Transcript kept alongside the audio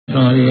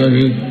Hare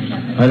Hare,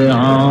 Hare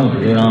Ram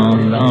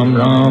Ram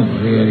Ram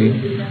Hare Hare,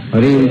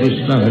 Hare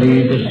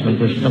Krishna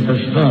Krishna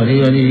Krishna Hare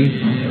Hare,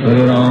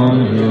 Hare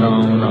Ram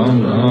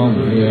Ram Ram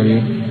Hare Hare,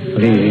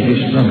 Hare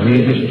Krishna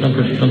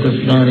Krishna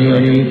Krishna Hare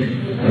Hare,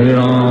 Hare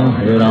Ram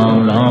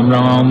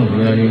Ram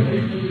Hare Hare,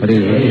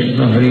 Hare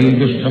Krishna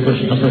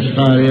Krishna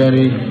Krishna Hare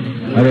Hare,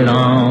 Hare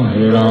Ram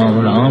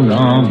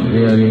Ram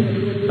Hare Hare,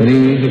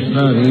 Hare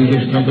Krishna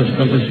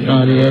Krishna Krishna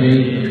Hare Hare,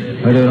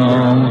 Hare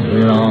Ram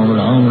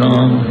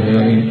Ram Hare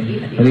Hare,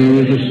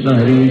 Hare Krishna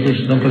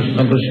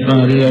Krishna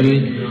Krishna Hare Hare,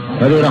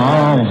 Hare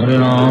Ram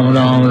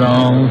Ram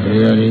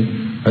Hare Hare,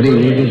 Hare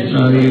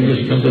Krishna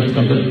Krishna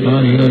Krishna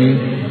Hare Hare,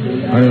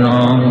 Hare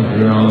Ram Ram Hare Hare, Hare Krishna Krishna Krishna Hare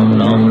Hare, Hare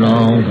Ram Ram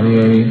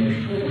Hare Hare,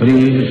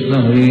 Hare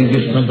Krishna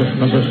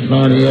Krishna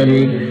Krishna Hare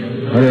Hare,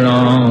 Hare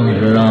Ram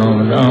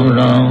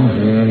Ram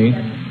Hare Hare,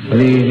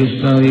 Hare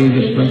Krishna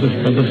Krishna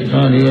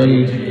Krishna Hare Hare,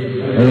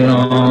 Hare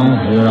Ram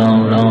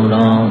Ram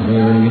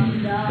Hare Hare,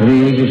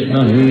 Hare Krishna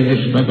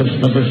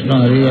Krishna Krishna Hare Hare, Hare Ram Ram Hare Hare,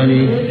 Hare Krishna Krishna Krishna Hare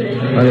Hare,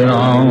 Hare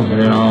Ram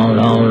Ram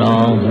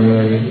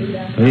Hare Hare,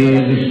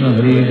 Hare Krishna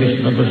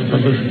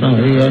Krishna Krishna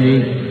Hare Hare,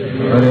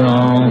 Hare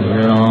Ram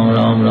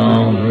Ram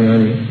Hare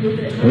Hare,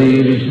 Hare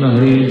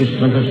Krishna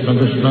Krishna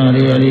Krishna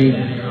Hare Hare,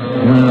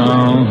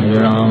 Hare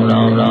Ram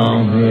Ram Hare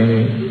Hare,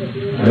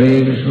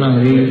 Hare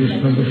Krishna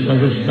Krishna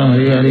Krishna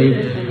Hare Hare,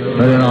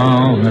 Hare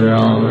Ram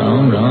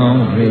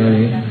Ram Hare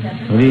Hare,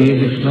 Hare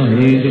Krishna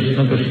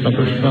Krishna Krishna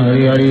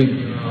Hare Hare,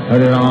 Hare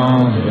Ram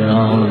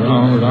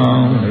Ram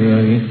Hare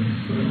Hare,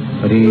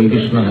 Hare Krishna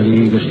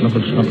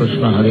Krishna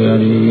Krishna Hare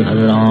Hare,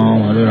 Hare Ram Ram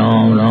Hare Hare, Hare Krishna Krishna Krishna Hare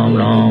Hare, Hare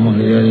Ram Ram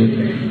Hare Hare,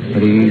 Hare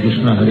Krishna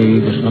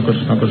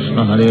Krishna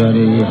Krishna Hare Hare,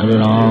 Hare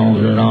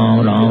Ram Ram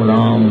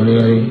Hare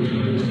Hare,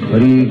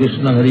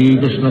 Hare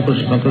Krishna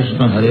Krishna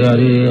Krishna Hare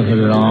Hare,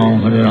 Hare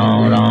Ram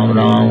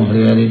Ram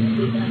Hare Hare,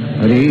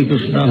 Hare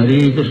Krishna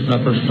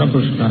Krishna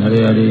Krishna Hare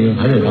Hare,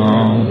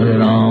 Hare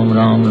Ram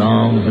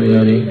Ram Hare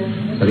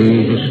Hare,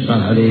 Hare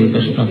Krishna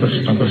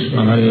Krishna Krishna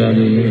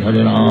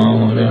Hare Hare,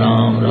 Hare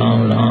Ram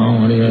Ram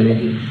Hare Hare,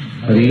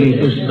 Hare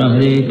Krishna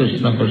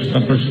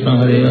Krishna Krishna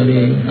Hare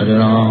Hare, Hare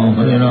Ram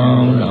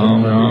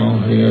Ram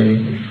Hare Hare,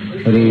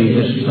 Hare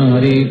Krishna Krishna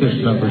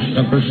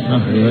Krishna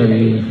Hare Hare,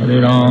 Hare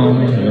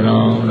Ram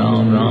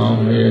Ram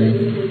Hare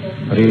Hare,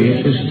 Hare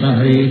Krishna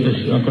Krishna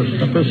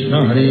Krishna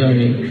Hare Hare,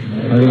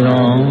 Hare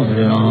Ram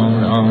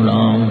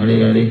Ram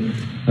Hare Hare,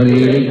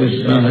 Hare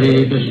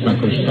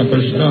Krishna Krishna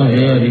Krishna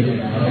Hare Hare,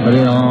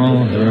 Hare Ram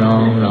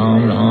Ram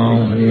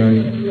Hare Hare,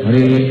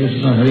 Hare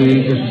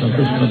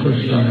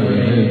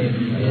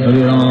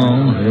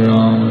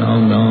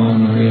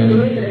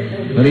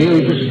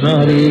Krishna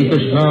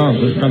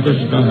Krishna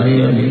Krishna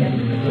Hare Hare,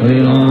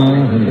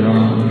 Hare Ram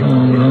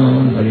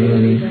Ram Hare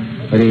Hare,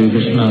 Hare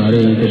Krishna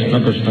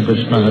Krishna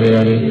Krishna Hare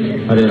Hare,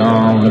 Hare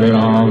Ram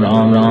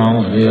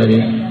Ram Hare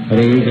Hare, Hare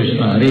Krishna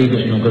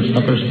Krishna Krishna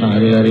Hare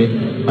Hare,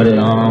 Hare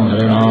Ram Ram Hare Hare, Hare Krishna Krishna Krishna Hare Hare,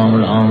 Hare Ram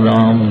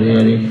Ram Hare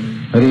Hare,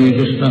 Hare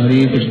Krishna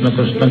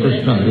Krishna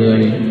Krishna Hare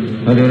Hare,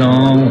 Hare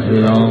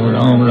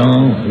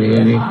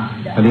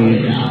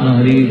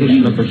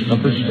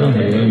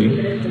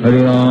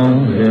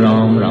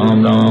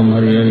Ram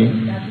Hare Hare,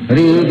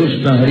 Hare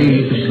Krishna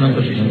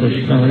Krishna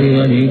Krishna Hare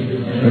Hare,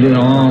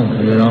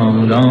 Hare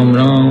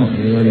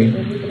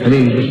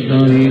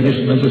Ram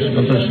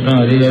Ram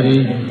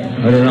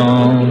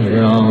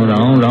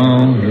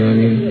Hare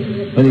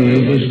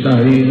Hare,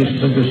 Hare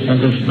Krishna Krishna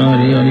Krishna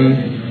Hare Hare,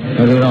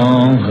 Hare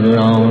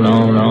Ram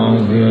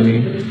Ram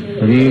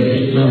Hare Hare,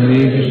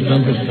 Hare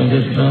Krishna Krishna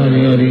Krishna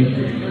Hare Hare,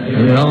 Hare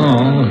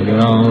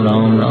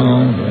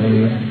Ram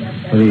Hare Hare,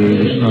 Hare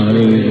Krishna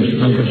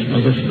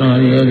Krishna Krishna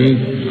Hare Hare,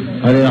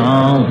 Hare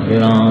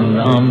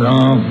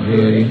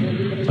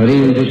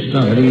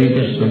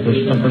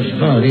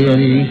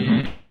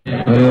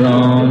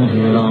Ram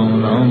Hare Hare, Hare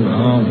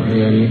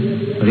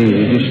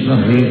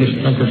Krishna Krishna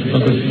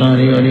Krishna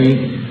Hare Hare,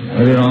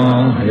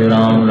 Hare Ram Hare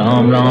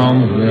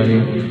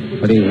Hare,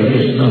 Hare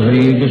Krishna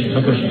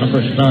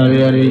Krishna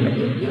Krishna Hare Hare,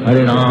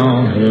 Hare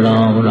Ram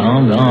Hare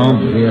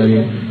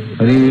Hare,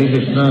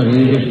 Hare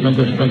Krishna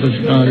Krishna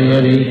Krishna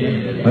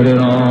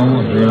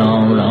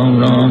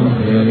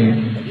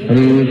Hare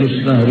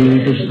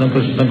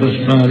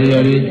Hare,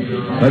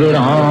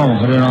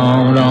 Hare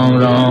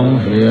Ram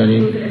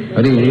Hare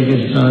Hare,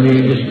 Hare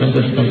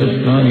Krishna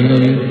Krishna Krishna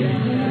Hare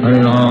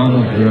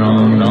Hare,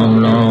 Hare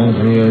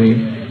Ram Hare Hare,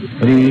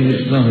 Hare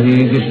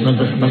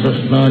Krishna Krishna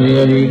Krishna Hare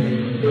Hare,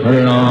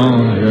 Hare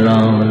Ram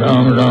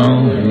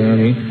Hare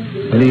Hare,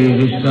 Hare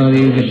Krishna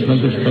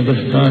Krishna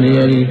Krishna Hare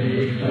Hare,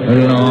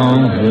 Hare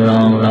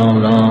Ram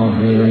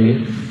Hare Hare,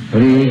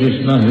 Hare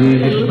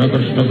Krishna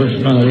Krishna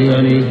Krishna Hare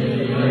Hare,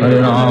 Hare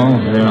Ram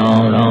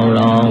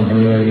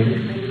Hare Hare,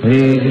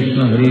 Hare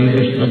Krishna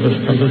Krishna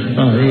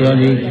Krishna Hare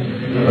Hare,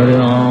 Hare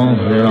Ram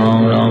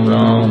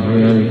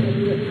Hare Hare,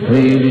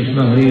 Hare Krishna Krishna Krishna Hare Hare, Hare Ram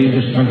Hare Hare, Hare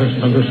Krishna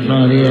Krishna Krishna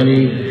Hare Hare,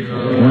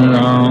 Hare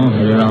Ram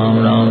Hare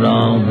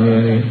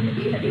Hare,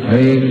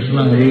 Hare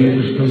Krishna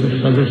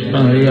Krishna Krishna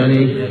Hare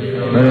Hare,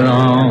 Hare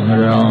Ram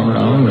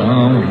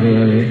Hare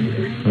Hare,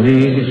 Hare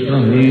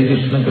Krishna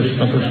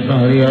Krishna Krishna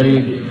Hare Hare,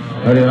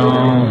 Hare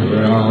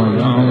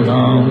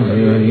Ram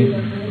Hare Hare,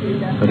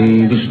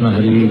 Krishna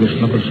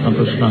Krishna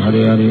Krishna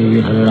Hare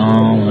Hare Hare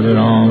Ram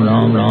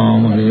Ram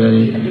Ram Hare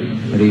Hare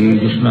Hare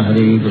Krishna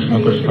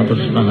Krishna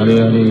Krishna Hare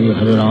Hare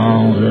Hare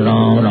Ram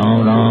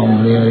Ram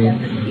Hare Hare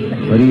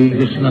Hare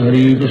Krishna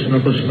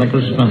Krishna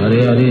Krishna Hare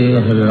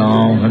Hare Hare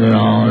Ram Hare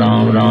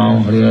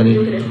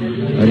Hare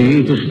Hare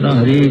Krishna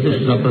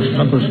Krishna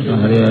Krishna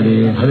Hare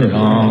Hare Hare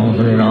Ram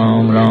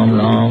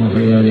Ram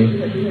Hare Hare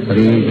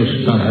Hare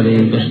Krishna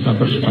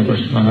Krishna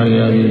Krishna Hare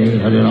Hare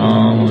Hare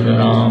Ram Hare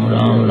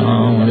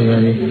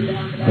Hare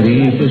Hare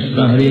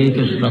Krishna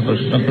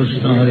Krishna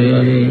Krishna Hare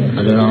Hare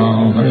Hare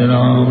Ram Hare Hare Hare Krishna Krishna Krishna Hare Hare Hare Ram Hare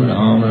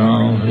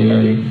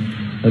Hare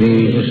Hare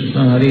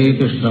Krishna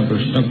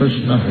Krishna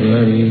Krishna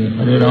Hare Hare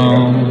Hare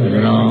Ram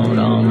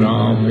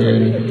Hare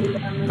Hare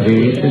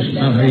Hare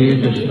Krishna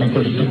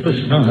Krishna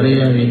Krishna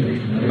Hare Hare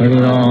Hare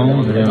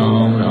Ram Hare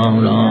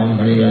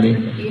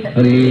Hare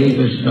Hare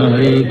Krishna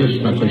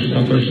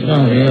Krishna Krishna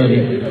Hare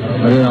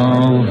Hare Hare Ram Hare Hare Hare Krishna Krishna Krishna Hare Hare Hare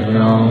Ram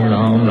Hare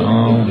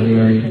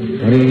Hare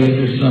Hare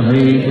Krishna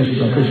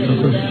Krishna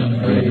Krishna Hare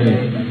Hare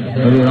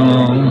Hare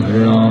Ram Hare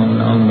Hare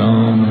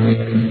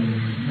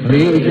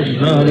Hare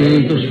Krishna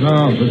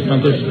Krishna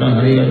Krishna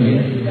Hare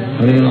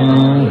Hare Hare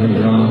Ram Hare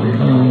Hare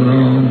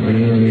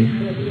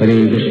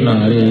Hare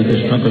Krishna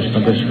Krishna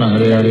Krishna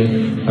Hare Hare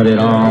Hare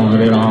Ram Hare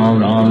Hare Hare Krishna Krishna Krishna Hare Hare Hare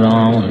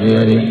Ram Hare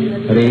Hare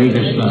Hare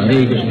Krishna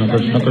Krishna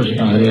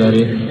Krishna Hare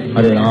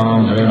Hare Hare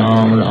Ram Hare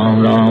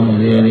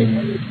Hare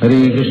Hare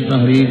Krishna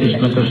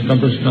Krishna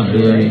Krishna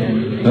Hare Hare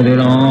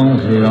Hare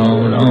Ram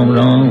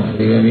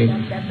Hare Hare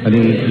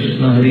Hare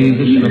Krishna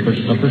Krishna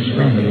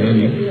Krishna Hare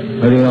Hare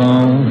Hare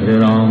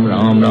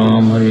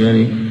Ram Hare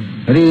Hare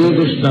Hare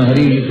Krishna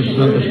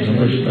Krishna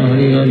Krishna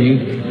Hare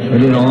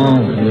Hare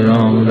Hare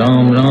Ram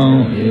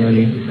Hare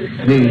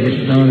Hare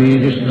Krishna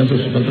Krishna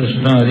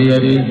Krishna Hare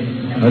Hare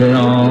Hare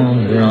Ram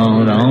Hare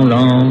Hare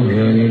Hare Krishna Krishna Krishna Hare Hare Hare Ram Hare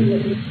Hare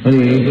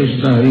Hare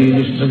Krishna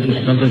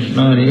Krishna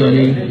Krishna Hare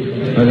Hare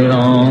Hare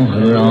Ram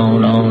Hare Hare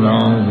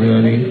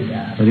Hare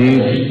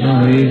Krishna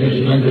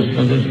Krishna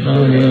Krishna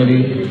Hare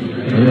Hare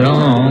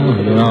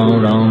Hare Ram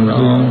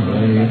Hare Hare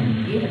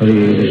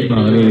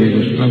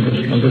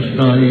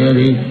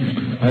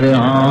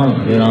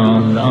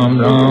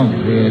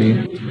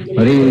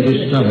Hare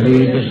Krishna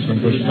Krishna Krishna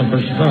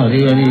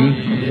Hare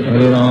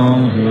Hare Hare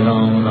Ram Hare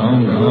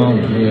Hare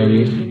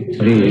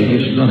Hare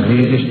Krishna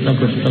Krishna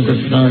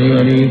Krishna Hare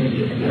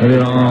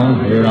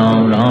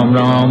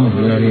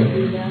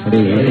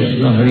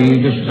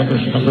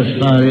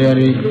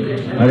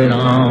Hare Hare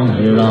Ram Hare Hare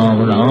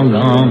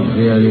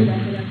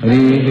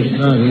Hare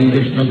Krishna Krishna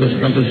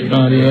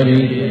Krishna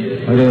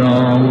Hare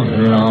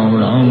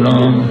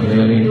Hare Hare Ram Hare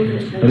Hare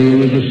Hare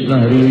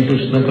Krishna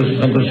Krishna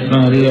Krishna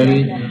Hare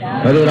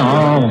Hare Hare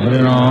Ram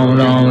Hare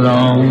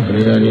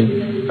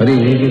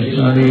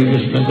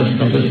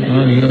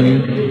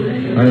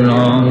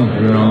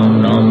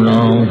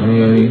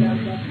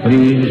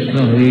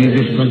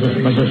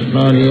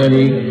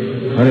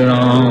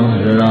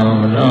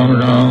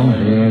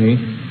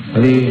Hare Hare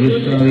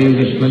Krishna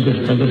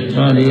Krishna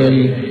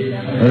Krishna Hare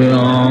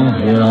Hare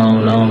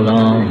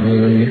Hare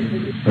Ram Hare Hare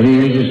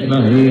Hare Krishna Krishna Krishna Hare Hare Hare Ram Hare Hare Hare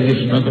Krishna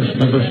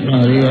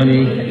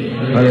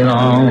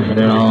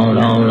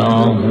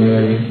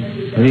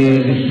Krishna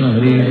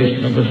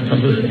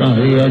Krishna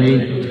Hare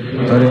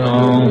Hare Hare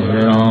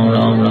Ram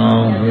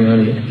Hare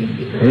Hare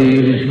Hare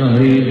Krishna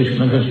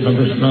Krishna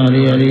Krishna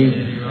Hare Hare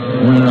Hare Ram Hare Hare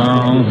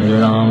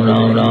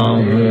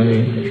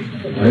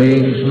Hare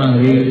Krishna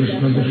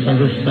Krishna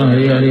Krishna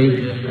Hare Hare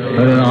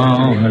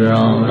Hare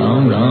Ram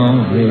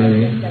Hare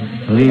Hare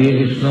Hare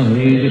Krishna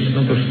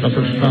Krishna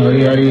Krishna Hare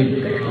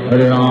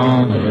Hare Hare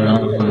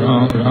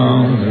Ram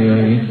Hare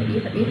Hare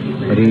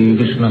Hare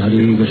Krishna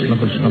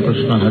Krishna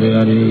Krishna Hare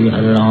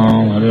Hare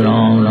Hare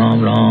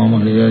Ram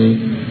Hare Hare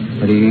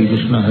Hare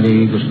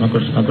Krishna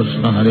Krishna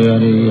Krishna Hare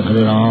Hare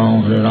Hare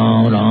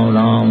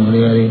Ram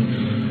Hare Hare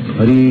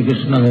Hare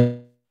Krishna Hare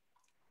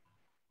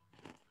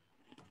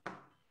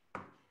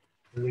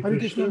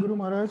Krishna, Guru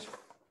Maharaj.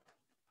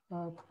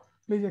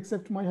 Please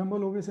accept my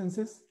humble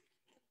obeisances.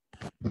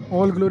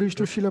 All glories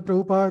to Srila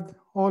Prabhupada,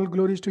 all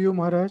glories to you,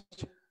 Maharaj,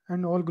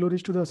 and all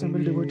glories to the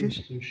assembled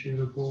devotees.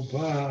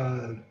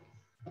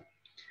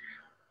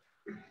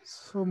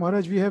 So,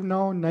 Maharaj, we have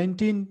now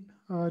 19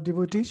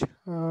 devotees.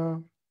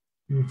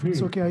 If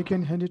it's okay, I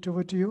can hand it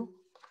over to you,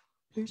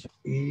 please.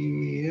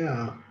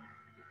 Yeah.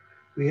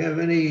 We have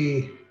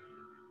any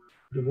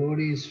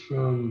devotees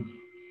from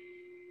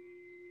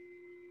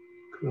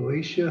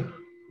Croatia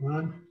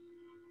on?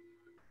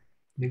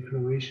 Any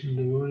Croatian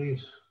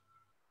devotees?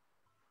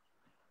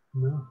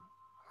 No?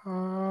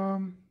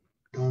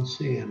 Don't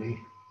see any.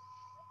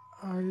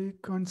 I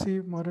can't see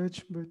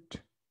Maharaj,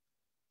 but...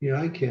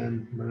 Yeah, I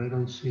can, but I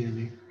don't see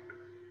any.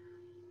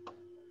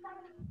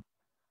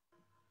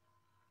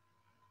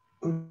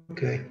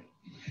 Okay.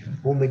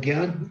 Om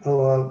again.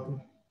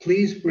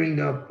 Please bring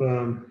up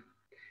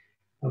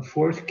a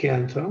fourth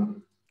canto.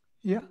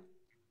 Yeah.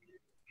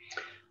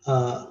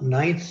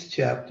 9th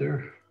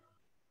chapter,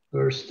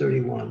 verse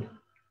 31.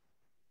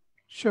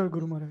 Sure,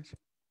 Guru Maharaj.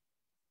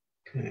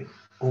 Okay.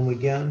 Om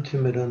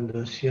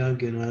Gyantimirandasya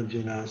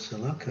Gyanajana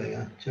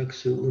Salakaya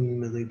Chaksu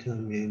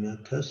Unmilitam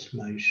Yena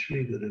Tasmai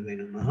Shri Gurave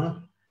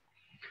Namaha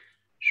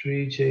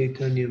Shri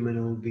Chaitanya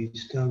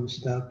Manobhistam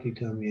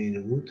Stapitam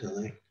Yena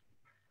Bhutale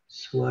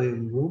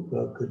Swayam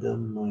Rupa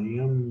Kadam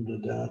Mayam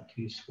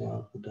Dadati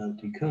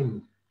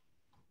Swapadantikam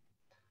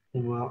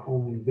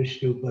Om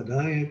Vishnu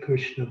Padaya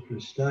Krishna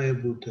Prastaya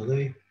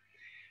Bhutale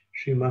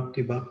Shri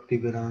Bhakti Bhakti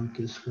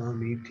Vedanta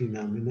Swami Iti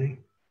Namine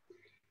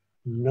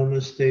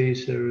Namaste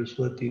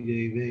Saraswati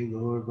Deve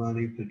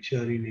Gaurvani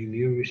Pacharine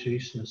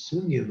Nirvishesha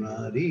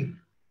Sunyavadi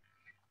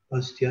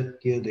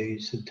Pastyatya De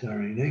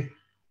Satarine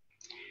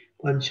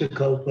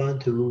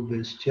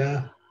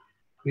Panchakalpantarubhascha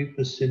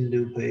Kripa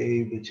Sindhu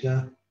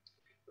Paevacha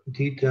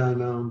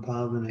Patitanam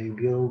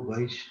Pavanebhyo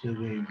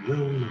Vaishnavebhyo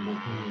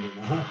Namaha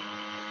Namaha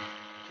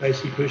Jai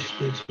Sri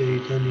Krishna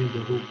Chaitanya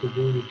Prabhu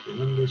Prabhu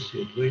Nityananda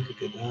Sri Advaita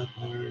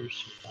Gadadhar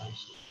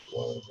Srivasa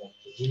Gaura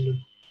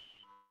Bhaktivinoda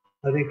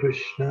Hare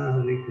Krishna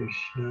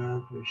Krishna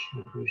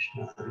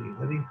Krishna Hare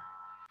Hare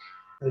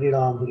Hare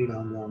Ram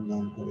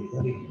Ram Hare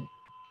Hare.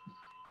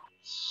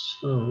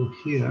 So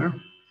here,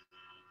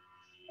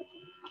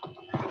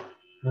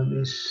 let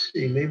me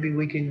see, maybe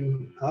we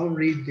can, I'll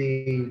read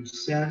the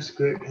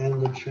Sanskrit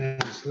and the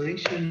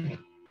translation.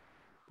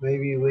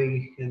 Maybe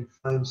we can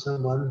find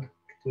someone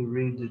to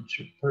read the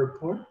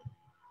purport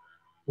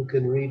who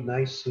can read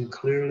nice and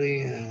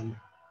clearly and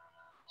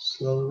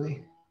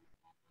slowly.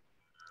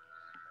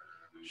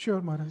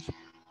 Sure, Maharaj.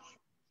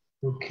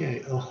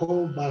 Okay,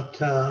 Aho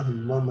Bhata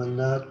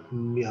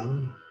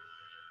Mamanatmyam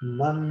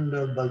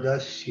Manda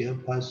Bhagasya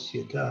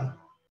Pasyata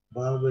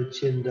Bhava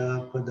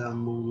Chinda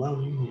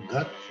Padamulam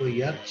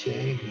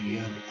Gatvayache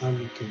Yad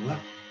Antava.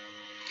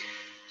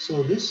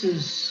 So this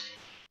is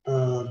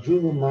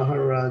Dhruva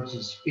Maharaj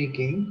is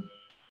speaking.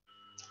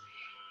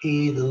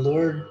 He, the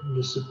Lord,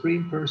 the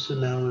Supreme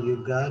Personality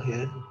of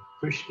Godhead,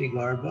 Krishna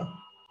Garbha,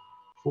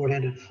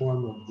 four-handed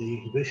form of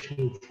the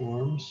Vishnu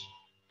forms,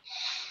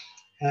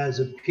 has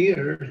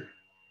appeared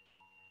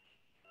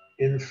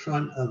in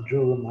front of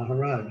Dhruva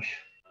Maharaj.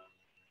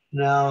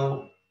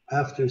 Now,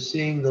 after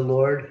seeing the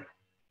Lord,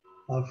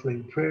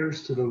 offering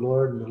prayers to the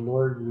Lord, and the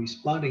Lord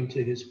responding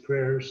to his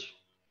prayers,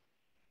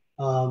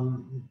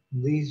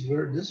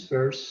 this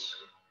verse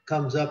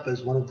comes up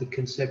as one of the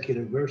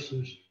consecutive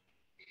verses,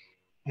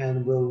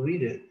 and we'll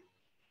read it.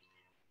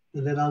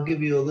 And then I'll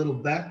give you a little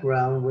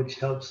background which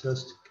helps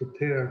us to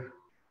prepare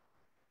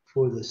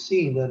for the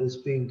scene that is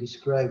being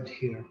described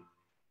here.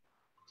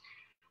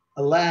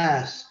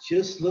 Alas,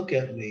 just look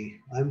at me.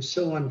 I'm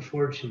so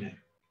unfortunate.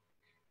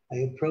 I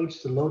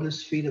approached the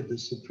lotus feet of the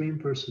Supreme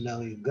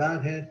Personality of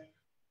Godhead,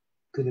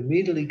 could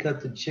immediately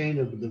cut the chain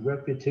of the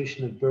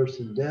repetition of birth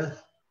and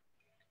death,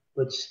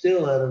 but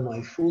still out of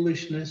my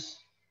foolishness,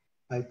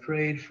 I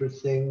prayed for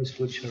things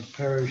which are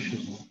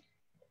perishable.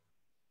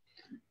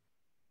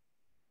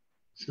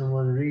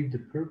 Someone read the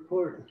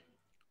purport?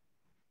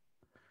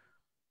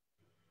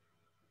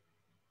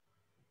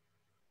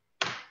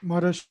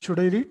 Maharaj, should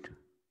I read?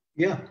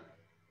 Yeah.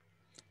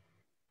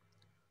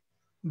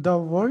 The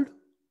word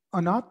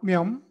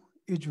anatmyam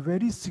is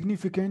very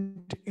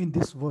significant in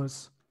this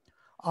verse.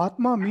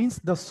 Atma means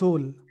the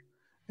soul,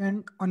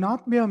 and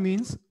anatmya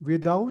means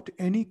without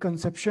any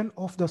conception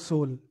of the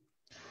soul.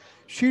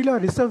 Srila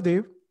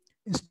Rishabdev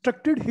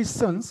instructed his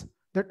sons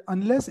that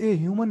unless a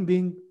human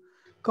being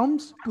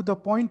comes to the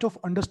point of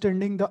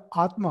understanding the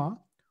Atma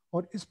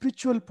or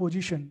spiritual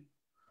position,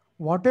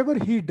 whatever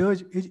he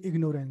does is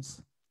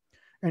ignorance.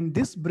 And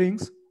this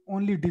brings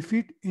only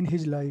defeat in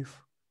his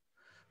life.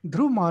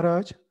 Dhruv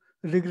Maharaj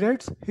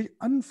regrets his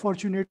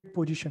unfortunate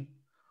position,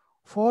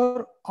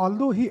 for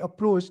although he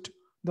approached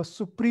the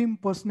Supreme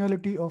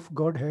Personality of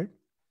Godhead,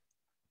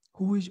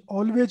 who is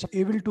always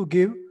able to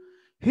give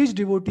his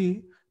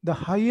devotee the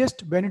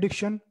highest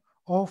benediction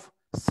of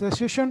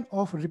cessation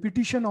of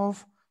repetition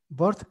of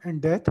birth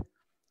and death,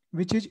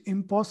 which is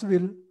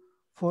impossible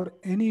for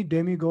any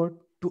demigod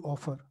to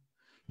offer.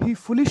 He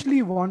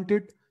foolishly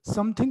wanted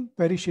something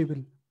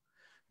perishable.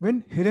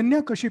 When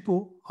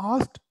Hiranyakashipu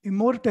asked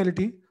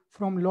immortality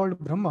from Lord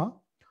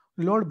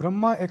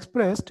Brahma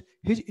expressed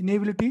his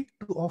inability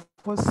to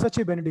offer such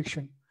a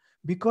benediction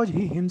because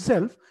he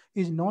himself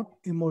is not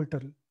immortal.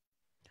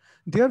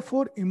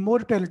 Therefore,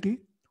 immortality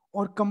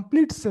or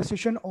complete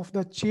cessation of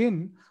the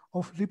chain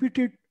of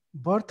repeated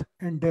birth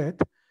and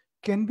death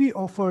can be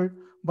offered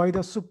by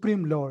the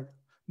Supreme Lord,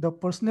 the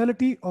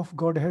personality of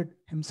Godhead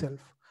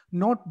himself,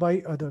 not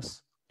by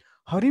others.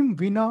 Harim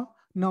vina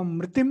na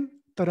mritim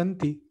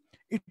taranti.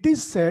 It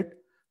is said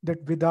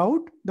that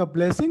without the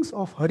blessings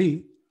of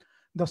Hari,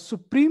 the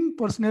Supreme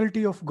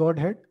Personality of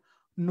Godhead,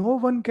 no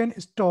one can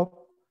stop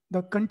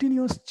the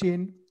continuous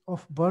chain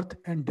of birth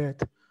and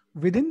death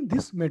within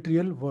this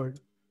material world.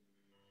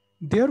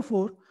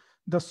 Therefore,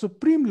 the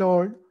Supreme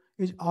Lord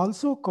is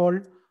also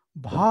called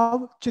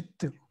Bhav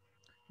Chitta.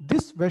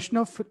 The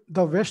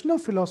Vaishnava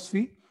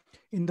philosophy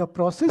in the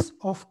process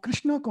of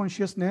Krishna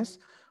consciousness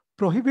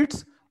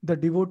prohibits the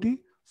devotee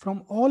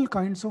from all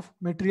kinds of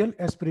material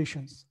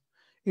aspirations.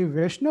 A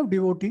Vaishnava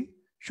devotee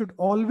should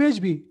always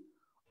be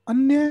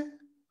Anya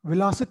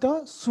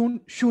Vilasita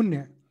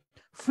Shunya,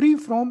 free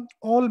from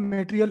all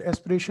material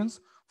aspirations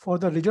for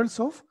the results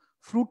of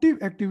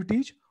fruitive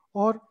activities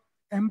or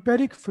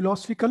empiric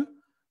philosophical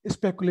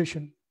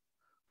speculation.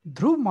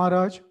 Dhruv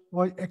Maharaj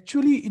was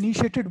actually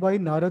initiated by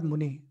Narad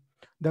Muni,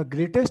 the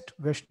greatest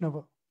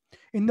Vaishnava.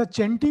 In the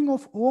chanting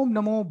of Om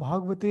Namo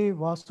Bhagavate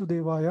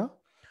Vasudevaya,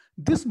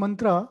 this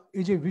mantra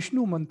is a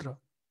Vishnu mantra.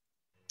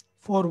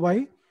 For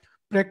why?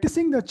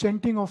 Practicing the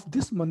chanting of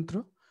this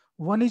mantra,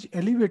 one is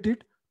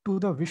elevated to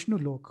the Vishnu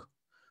lok.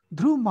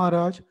 Dhruv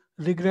Maharaj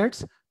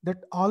regrets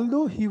that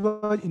although he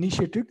was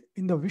initiated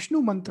in the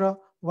Vishnu mantra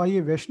by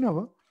a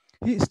Vaishnava,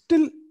 he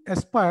still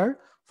aspired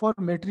for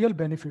material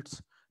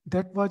benefits.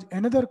 That was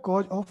another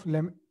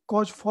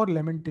cause for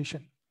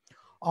lamentation.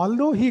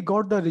 Although he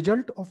got the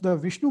result of the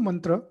Vishnu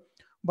mantra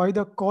by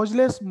the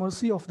causeless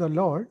mercy of the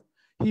Lord,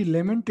 he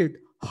lamented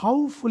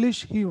how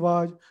foolish he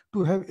was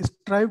to have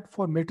strived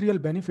for material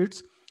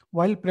benefits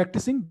while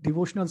practicing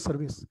devotional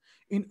service.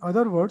 In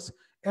other words,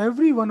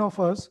 every one of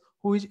us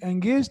who is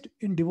engaged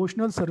in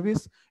devotional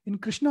service in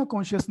Krishna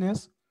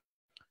consciousness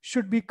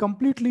should be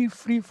completely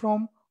free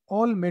from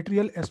all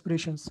material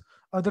aspirations.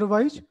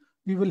 Otherwise,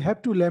 we will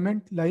have to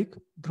lament like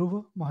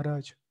Dhruva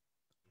Maharaj.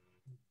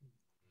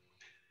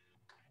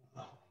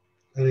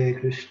 Hare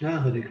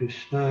Krishna,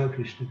 Krishna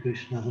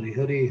Krishna, Hare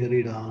Hare,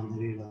 Hare Ram,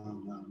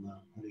 Ram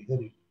Ram, Hare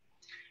Hare.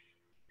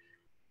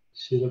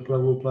 Srila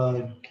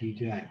Prabhupada Ki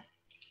Jai.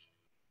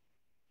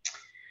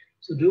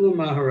 So Dhruva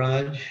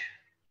Maharaj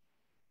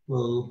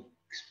will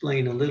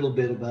explain a little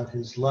bit about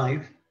his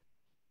life.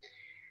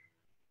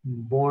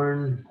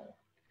 Born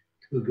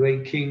to a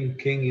great king,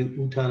 King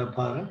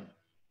Uttanapada,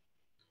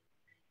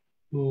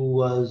 who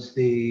was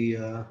the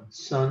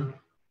son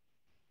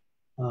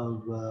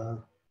of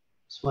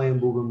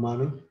Swayambhuva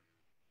Manu.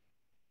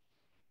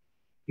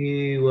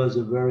 He was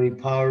a very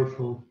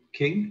powerful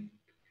king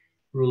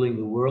ruling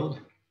the world.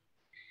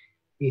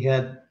 He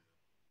had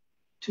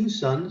two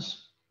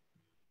sons,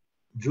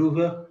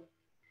 Dhruva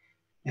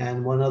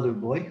and one other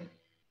boy.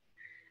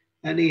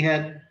 And he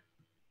had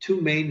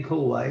two main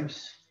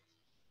co-wives,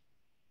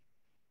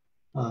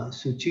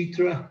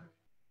 Suchitra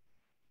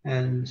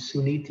and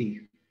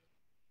Suniti.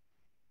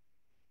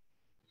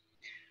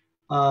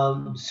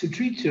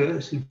 Suchitra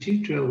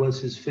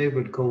was his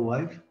favorite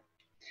co-wife,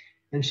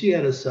 and she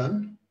had a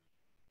son.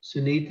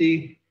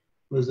 Suniti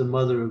was the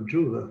mother of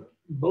Dhruva.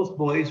 Both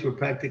boys were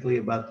practically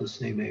about the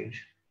same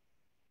age.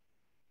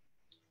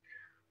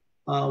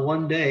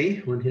 One day,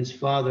 when his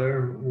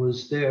father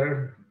was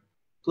there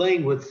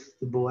playing with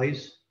the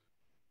boys,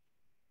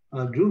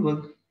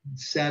 Dhruva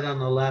sat on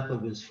the lap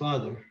of his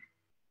father.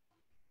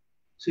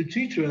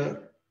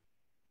 Suchitra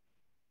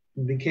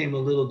became a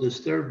little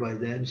disturbed by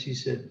that, and she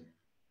said,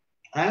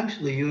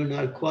 "Actually, you're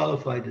not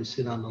qualified to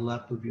sit on the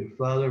lap of your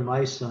father.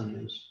 My son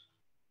is."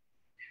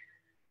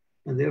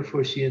 And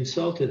therefore she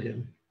insulted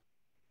him.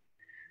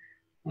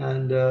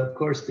 And of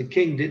course, the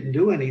king didn't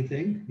do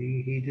anything.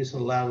 He just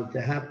allowed it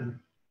to happen.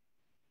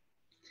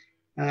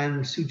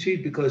 And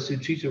Suchitra, because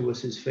Suchitra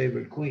was his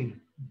favorite queen.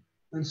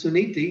 And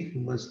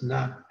Suniti was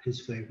not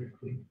his favorite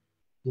queen,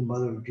 the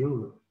mother of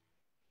Dhruva.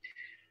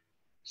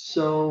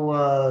 So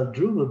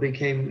Dhruva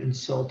became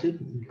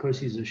insulted. Of course,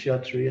 he's a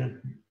Kshatriya,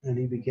 and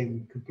he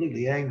became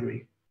completely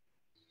angry.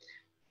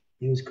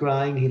 He was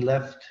crying. He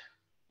left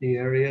the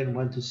area and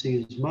went to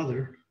see his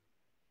mother.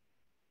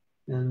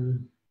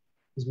 And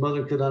his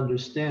mother could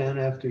understand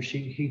after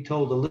he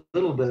told a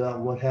little bit about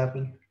what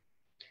happened.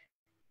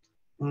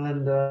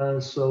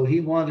 And so he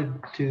wanted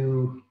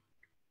to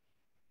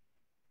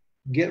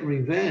get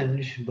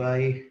revenge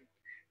by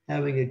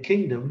having a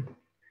kingdom.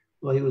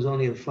 Well, he was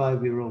only a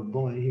 5-year-old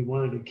boy. He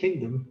wanted a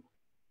kingdom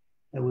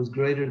that was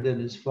greater than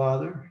his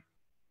father,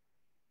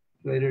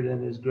 greater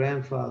than his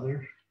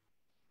grandfather,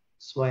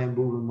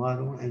 Swayambhuva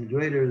Manu, and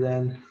greater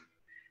than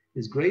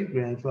his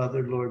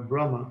great-grandfather, Lord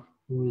Brahma,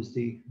 who was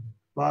the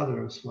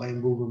father of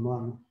Swayambhuva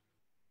Manu.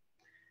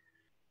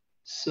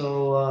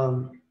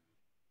 So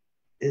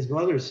his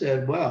mother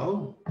said,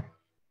 "Well,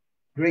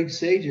 great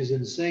sages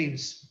and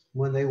saints,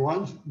 when they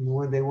want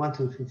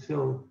to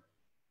fulfill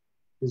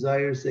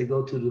desires, they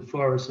go to the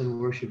forest and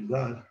worship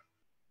God."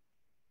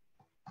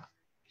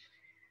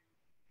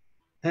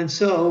 And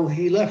so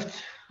he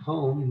left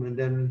home, and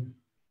then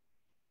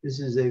this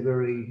is a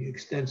very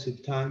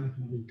extensive time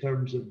in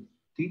terms of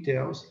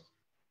details,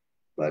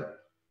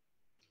 but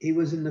he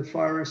was in the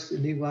forest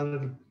and he wanted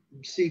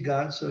to see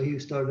God, so he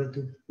started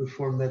to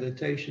perform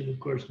meditation. Of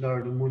course,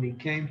 Narada Muni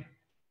came,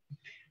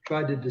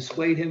 tried to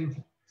dissuade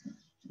him.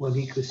 When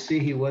he could see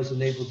he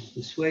wasn't able to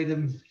dissuade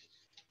him,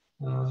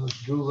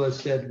 Dhruva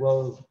said,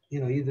 "Well,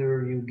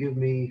 either you give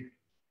me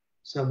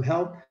some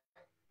help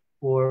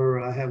or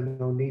I have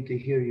no need to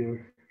hear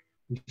your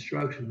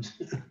instructions."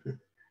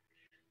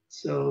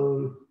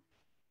 So,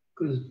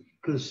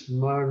 because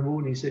Narada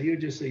Muni said,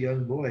 "You're just a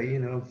young boy,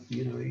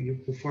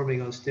 you're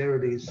performing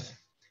austerities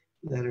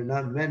that are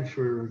not meant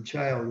for a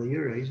child of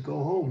your age.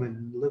 Go home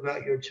and live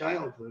out your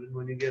childhood, and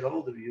when you get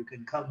older, you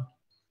can come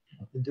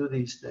and do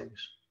these things."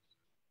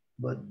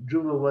 But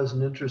Dhruva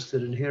wasn't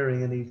interested in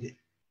hearing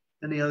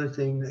any other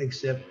thing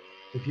except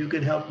if you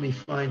can help me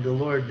find the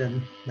Lord,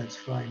 then that's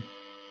fine.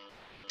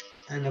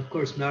 And of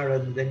course,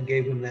 Narada then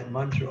gave him that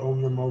mantra,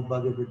 Om Namo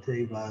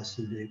Bhagavate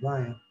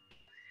Vasudevaya,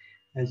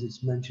 as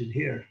it's mentioned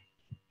here,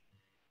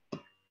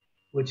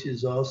 which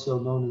is also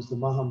known as the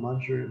Maha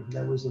Mantra.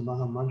 That was the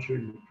Maha Mantra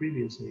in the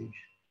previous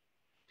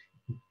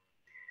age.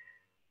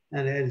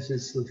 And as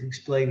it's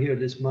explained here,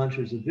 this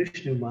mantra is a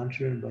Vishnu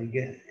mantra, and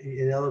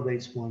it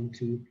elevates one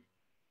to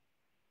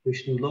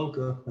Vishnu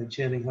Loka. By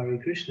chanting Hare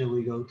Krishna,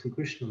 we go to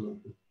Krishna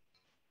Loka.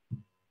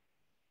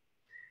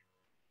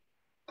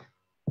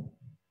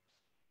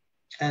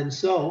 And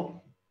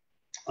so,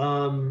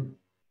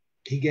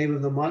 he gave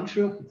him the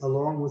mantra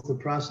along with the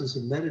process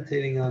of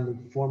meditating on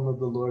the form of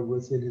the Lord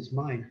within his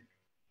mind.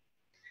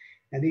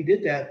 And he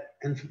did that,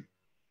 and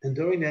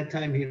during that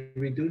time, he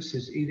reduced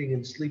his eating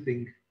and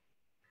sleeping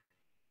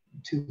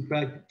to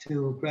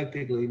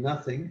practically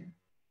nothing.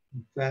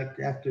 In fact,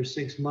 after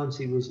 6 months,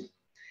 he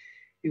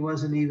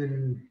wasn't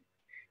even.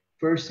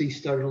 First, he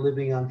started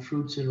living on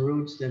fruits and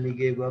roots. Then he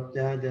gave up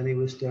that. Then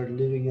he started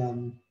living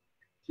on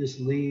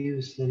just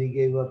leaves. Then he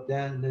gave up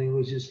that. And then he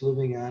was just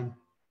living on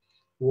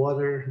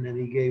water. And then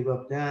he gave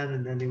up that.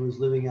 And then he was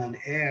living on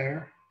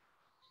air.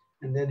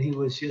 And then he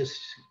was just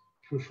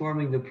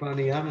performing the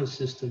pranayama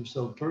system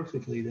so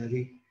perfectly that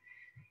he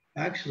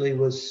actually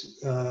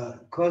was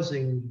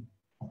causing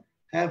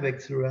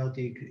havoc throughout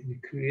the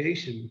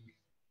creation.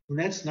 And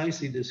that's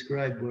nicely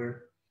described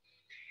where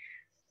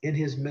in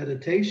his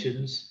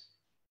meditations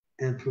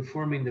and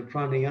performing the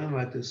pranayama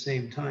at the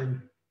same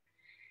time,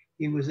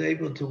 he was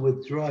able to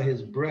withdraw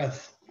his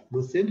breath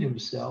within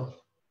himself.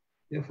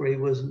 Therefore, he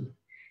wasn't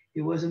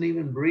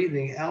even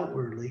breathing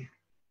outwardly.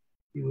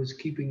 He was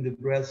keeping the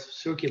breath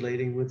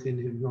circulating within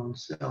his own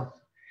self.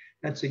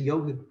 That's a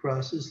yogic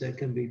process that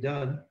can be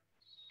done.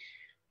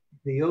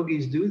 The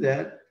yogis do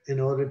that in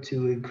order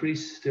to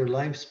increase their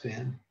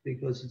lifespan,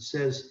 because it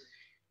says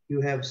you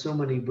have so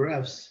many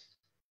breaths,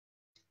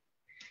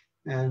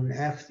 and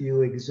after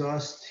you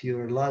exhaust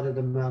your allotted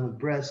amount of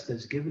breaths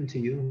that's given to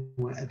you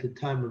at the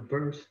time of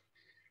birth,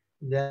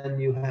 then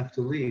you have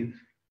to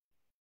leave.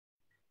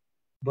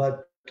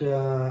 But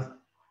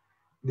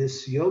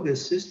this yoga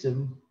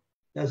system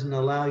doesn't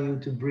allow you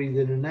to breathe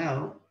in and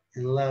out.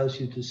 It allows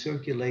you to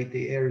circulate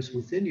the airs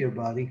within your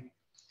body,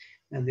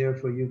 and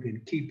therefore you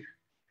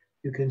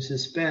can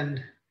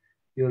suspend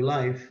your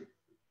life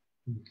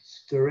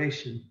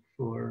duration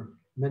for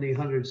many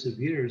hundreds of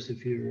years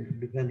if you're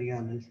depending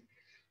on the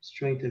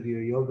strength of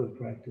your yoga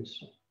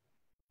practice.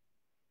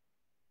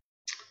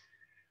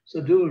 So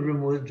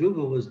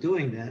Dhruva was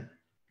doing that,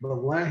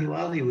 but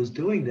while he was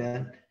doing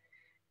that,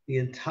 the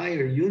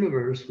entire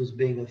universe was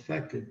being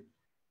affected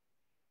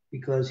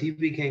because he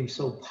became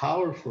so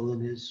powerful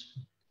in his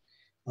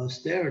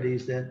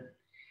austerities that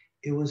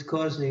it was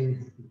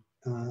causing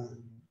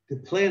the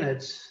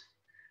planets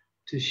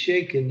to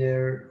shake in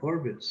their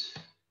orbits.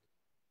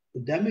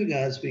 The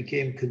demigods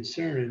became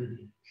concerned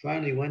and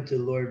finally went to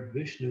Lord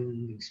Vishnu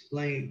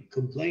and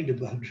complained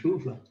about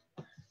Dhruva.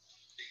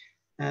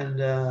 And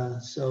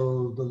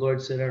so the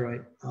Lord said, all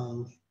right,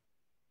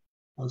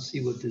 I'll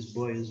see what this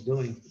boy is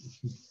doing.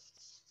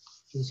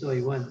 And so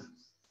he went.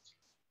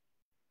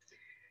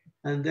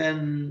 And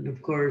then,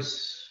 of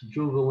course,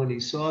 Dhruva, when he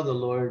saw the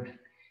Lord,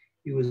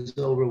 he was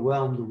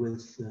overwhelmed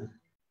with,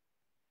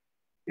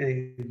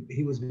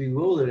 he was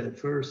bewildered at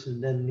first,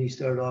 and then he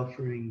started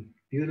offering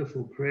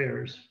beautiful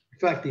prayers. In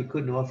fact, he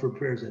couldn't offer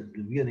prayers at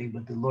the beginning,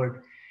 but the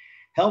Lord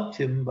helped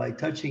him by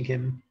touching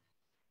him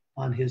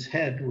on his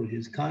head with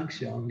his conch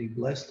shell, and he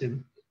blessed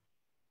him.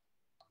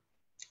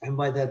 And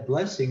by that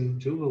blessing,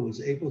 Dhruva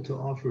was able to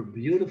offer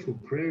beautiful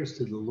prayers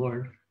to the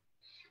Lord.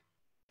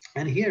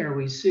 And here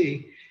we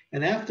see,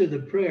 and after the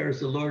prayers,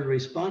 the Lord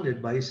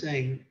responded by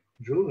saying,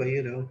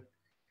 Dhruva,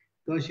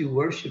 because you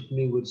worship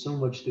me with so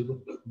much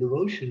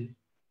devotion,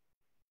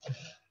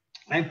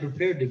 I'm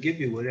prepared to give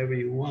you whatever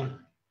you want.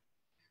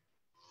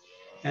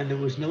 And there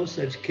was no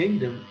such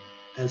kingdom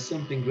as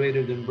something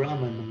greater than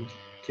Brahma in the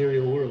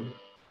material world.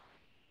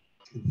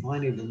 And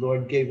finally, the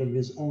Lord gave him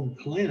his own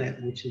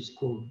planet, which is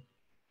called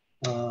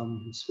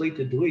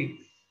Swetadweep.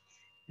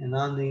 And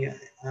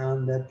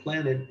on that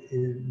planet,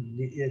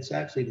 it's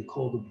actually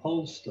called the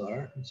pole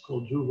star. It's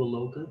called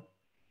Dhruvaloka.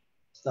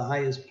 It's the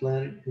highest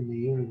planet in the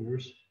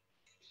universe.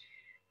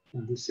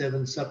 And the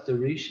 7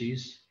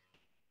 Saptarishis,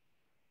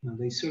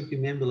 they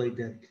circumambulate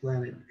that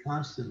planet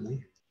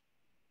constantly.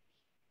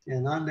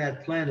 And on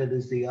that planet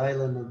is the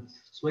island of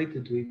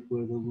Swetadweep,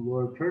 where the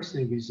Lord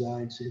personally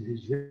resides in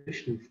his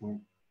Vishnu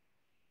form.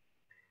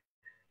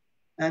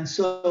 And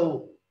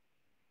so,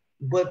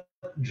 but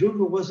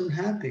Dhruva wasn't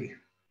happy.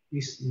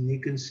 You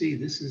can see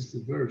this is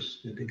the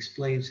verse that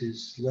explains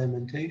his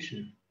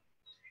lamentation.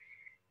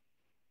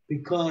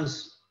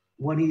 Because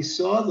when he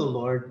saw the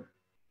Lord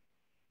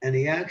and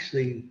he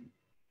actually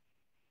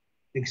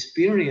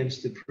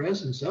experienced the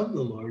presence of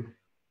the Lord,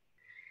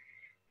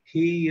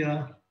 he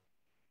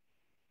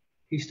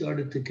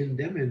started to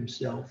condemn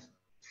himself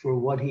for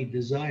what he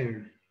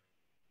desired.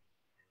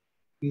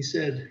 He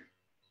said,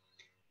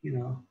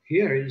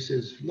 here he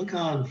says, look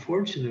how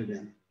unfortunate I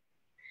am.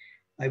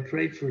 I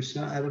prayed for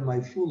some, out of my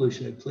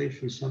foolish, I prayed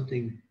for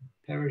something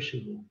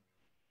perishable.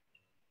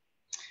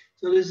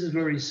 So this is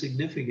very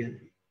significant.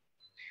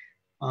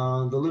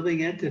 The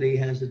living entity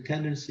has a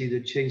tendency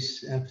to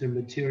chase after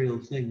material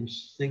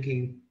things,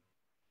 thinking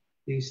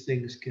these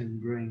things can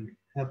bring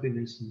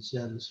happiness and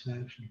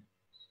satisfaction,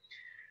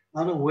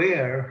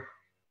 unaware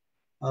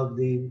of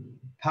the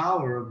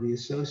power of the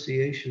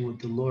association with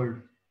the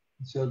Lord.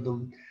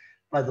 So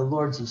by the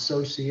Lord's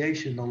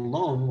association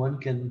alone, one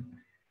can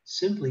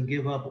simply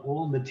give up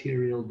all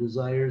material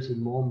desires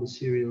and all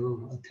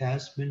material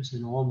attachments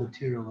and all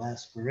material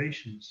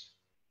aspirations.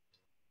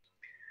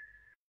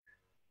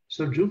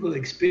 So Dhruva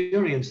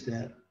experienced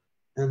that.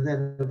 And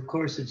then, of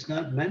course, it's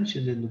not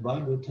mentioned in the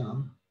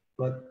Bhagavatam,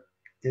 but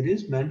it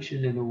is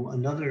mentioned in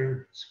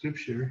another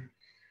scripture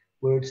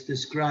where it's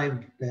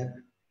described that,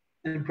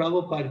 and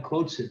Prabhupada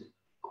quotes it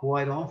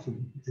quite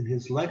often in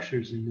his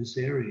lectures in this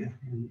area,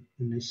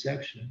 in this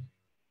section.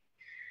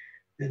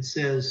 It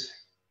says,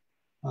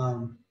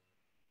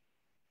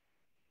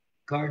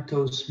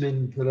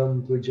 Kartosmin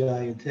param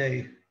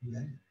prajayate.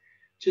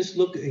 Just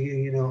look,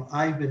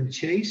 I've been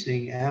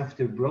chasing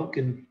after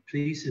broken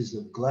pieces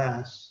of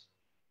glass.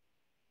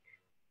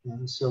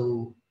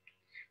 So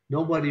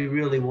nobody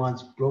really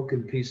wants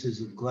broken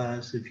pieces of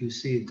glass. If you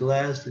see a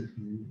glass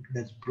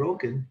that's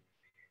broken,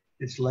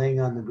 it's laying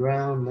on the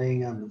ground,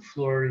 laying on the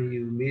floor,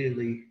 you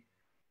immediately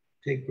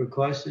take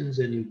precautions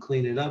and you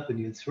clean it up and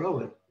you throw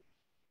it.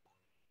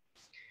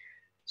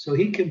 So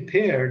he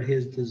compared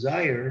his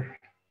desire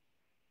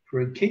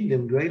for a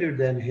kingdom greater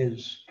than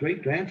his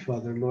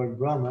great-grandfather, Lord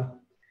Brahma,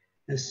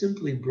 as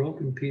simply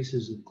broken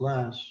pieces of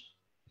glass,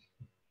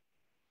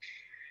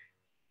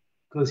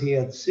 because he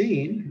had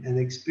seen and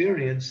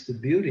experienced the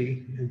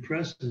beauty and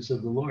presence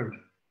of the Lord.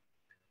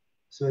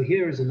 So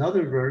here is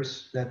another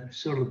verse that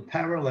sort of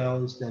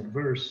parallels that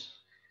verse,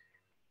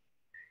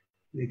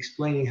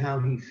 explaining how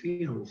he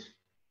feels.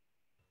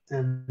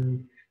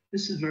 And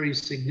this is very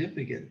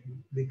significant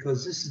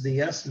because this is the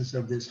essence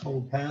of this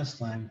whole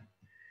pastime,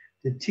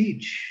 to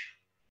teach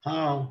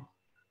how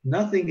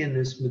nothing in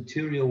this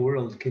material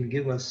world can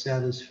give us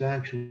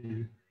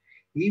satisfaction,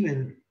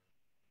 even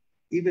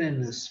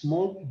in a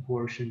small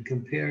proportion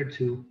compared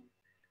to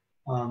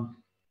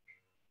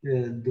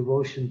the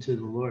devotion to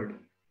the Lord.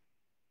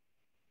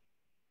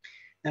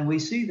 And we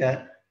see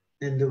that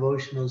in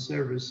devotional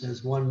service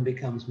as one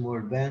becomes more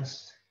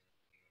advanced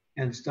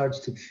and starts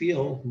to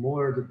feel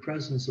more the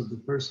presence of the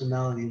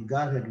personality of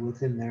Godhead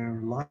within their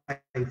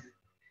life,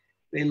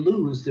 they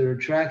lose their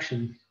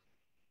attraction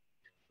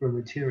for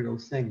material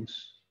things.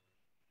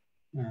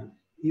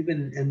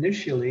 Even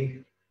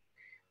initially,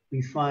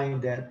 we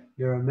find that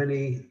there are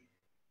many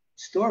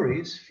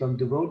stories from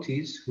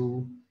devotees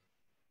who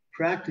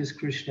practice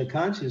Krishna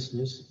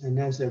consciousness, and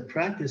as they're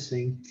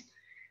practicing,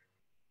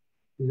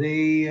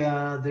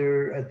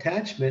 their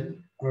attachment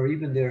or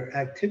even their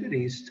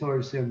activities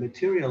towards their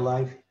material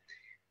life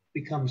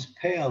becomes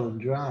pale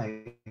and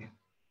dry.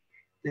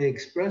 They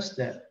express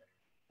that,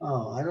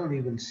 I don't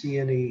even see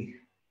any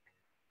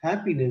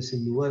happiness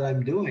in what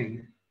I'm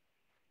doing.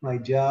 My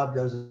job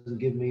doesn't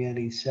give me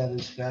any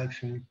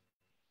satisfaction.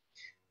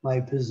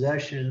 My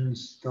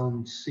possessions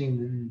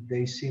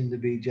they seem to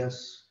be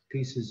just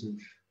pieces of,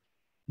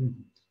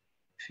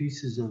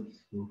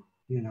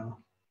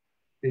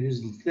 they're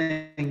just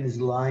things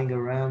lying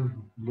around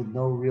with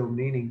no real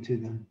meaning to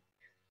them.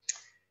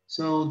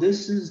 So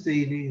this is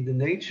the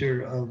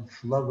nature of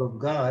love of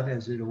God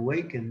as it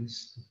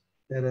awakens.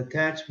 That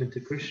attachment to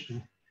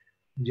Krishna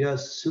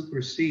just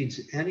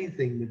supersedes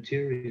anything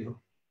material.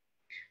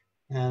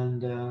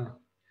 And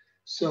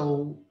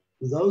so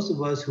those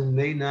of us who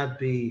may not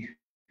be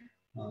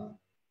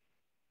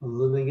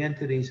living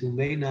entities, who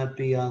may not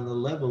be on the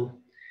level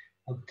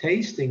of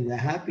tasting the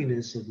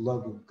happiness of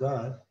love of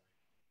God,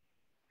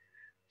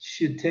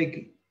 should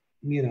take,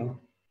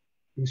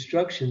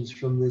 instructions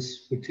from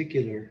this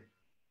particular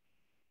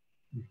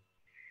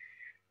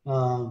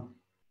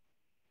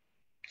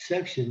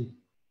section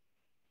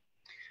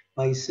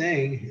by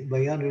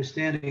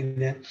understanding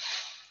that,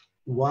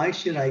 why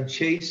should I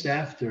chase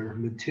after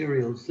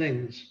material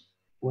things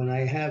when I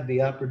have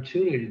the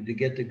opportunity to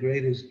get the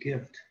greatest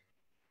gift,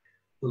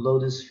 the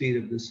lotus feet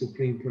of the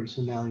Supreme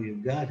Personality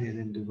of Godhead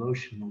in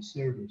devotional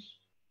service?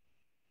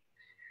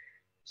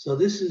 So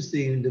this is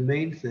the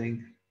main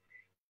thing.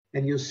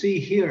 And you'll see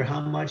here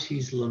how much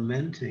he's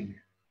lamenting.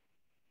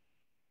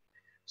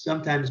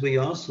 Sometimes we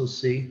also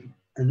see,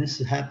 and this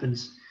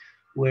happens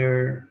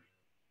where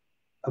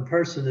a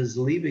person is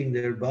leaving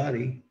their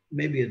body,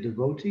 maybe a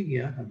devotee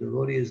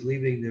is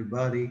leaving their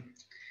body,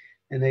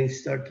 and they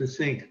start to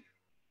think,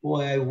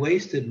 boy, I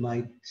wasted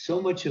so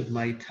much of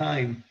my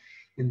time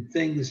in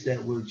things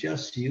that were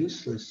just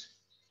useless.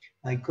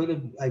 I could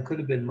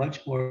have been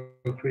much more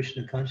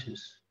Krishna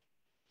conscious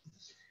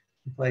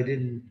if I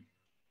didn't,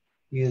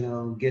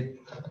 get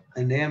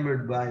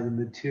enamored by the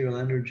material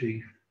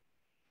energy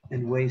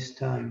and waste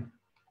time.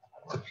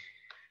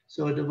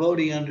 So a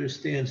devotee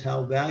understands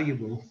how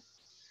valuable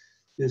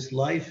this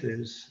life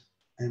is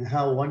and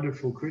how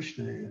wonderful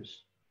Krishna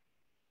is.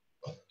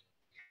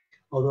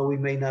 although we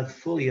may not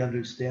fully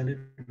understand it,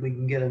 we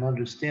can get an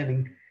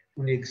understanding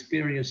from the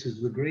experiences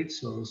of the great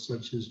souls,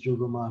 such as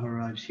Dhruva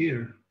Maharaj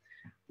here,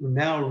 who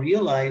now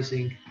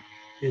realizing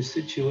his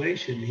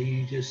situation,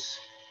 he just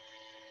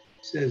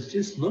says,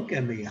 just look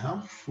at me,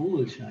 how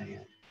foolish I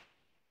am.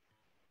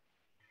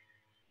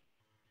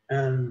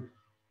 And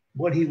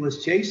what he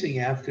was chasing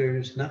after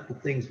is not the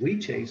things we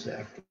chase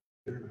after.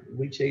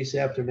 We chase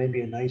after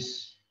maybe a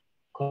nice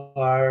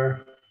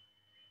car.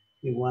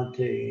 We want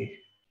a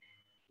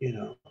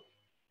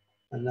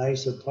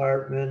nice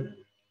apartment.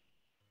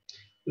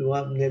 We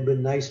want maybe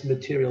nice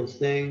material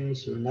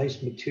things or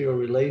nice material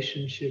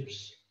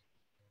relationships.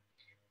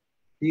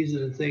 These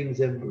are the things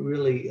that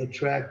really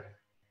attract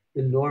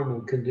the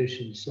normal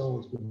conditioned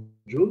souls. But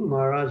Dhruva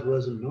Maharaj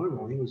wasn't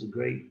normal. He was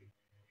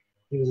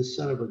the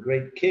son of a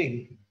great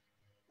king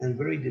and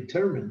very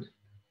determined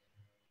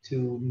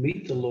to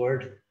meet the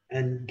Lord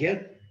and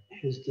get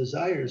his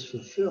desires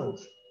fulfilled.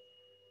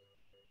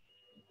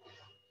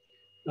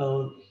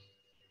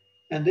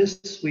 And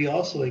this we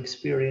also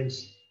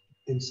experience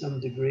in some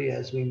degree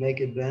as we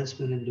make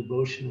advancement in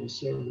devotional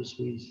service.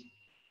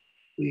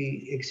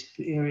 We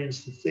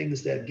experience the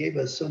things that gave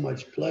us so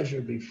much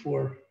pleasure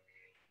before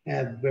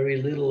have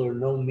very little or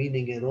no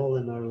meaning at all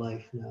in our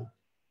life now.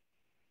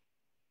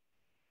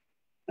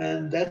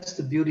 And that's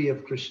the beauty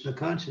of Krishna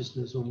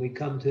consciousness. When we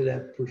come to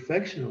that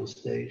perfectional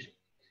stage,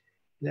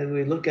 then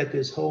we look at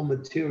this whole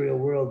material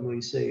world and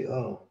we say,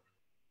 oh,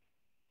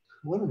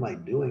 what am I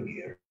doing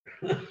here?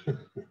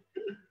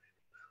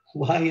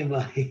 Why am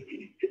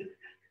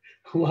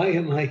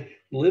I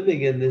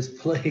living in this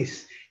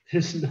place?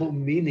 There's no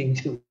meaning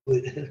to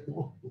it at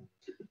all.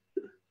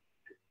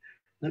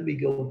 Let me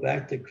go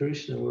back to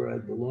Krishna where I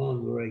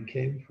belong, where I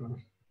came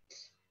from.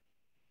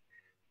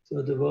 So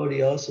a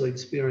devotee also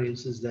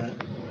experiences that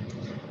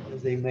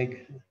as they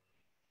make,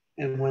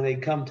 and when they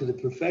come to the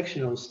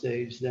perfectional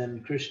stage,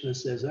 then Krishna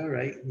says, all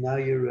right, now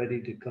you're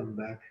ready to come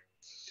back.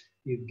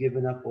 You've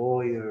given up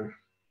all your,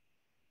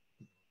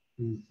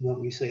 what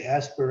we say,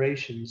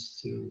 aspirations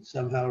to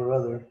somehow or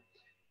other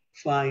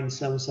find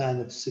some sign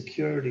of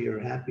security or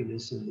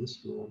happiness in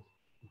this world.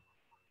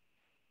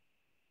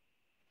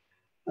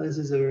 Now, this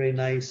is a very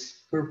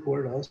nice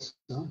purport also.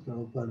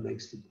 Prabhupada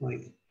makes the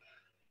point.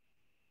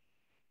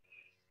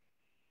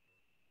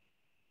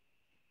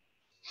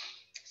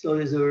 So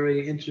there's a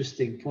very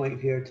interesting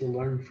point here to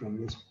learn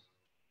from this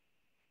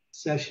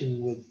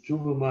session with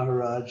Dhruva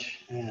Maharaj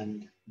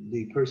and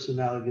the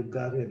personality of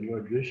Godhead,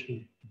 Lord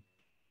Vishnu.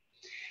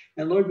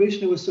 And Lord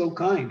Vishnu was so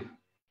kind.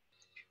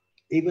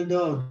 Even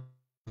though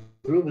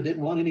Dhruva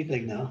didn't want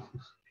anything now,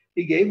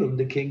 he gave him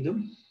the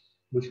kingdom,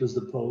 which was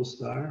the pole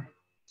star.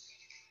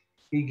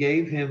 He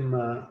gave him,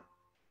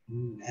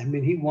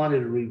 he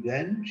wanted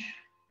revenge.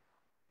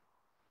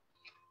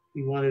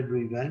 He wanted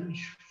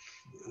revenge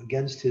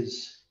against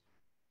his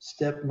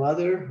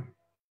stepmother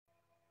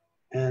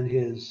and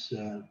against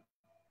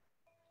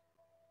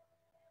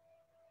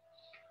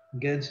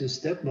his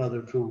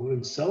stepmother for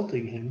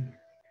insulting him.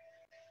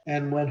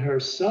 And when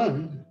her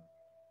son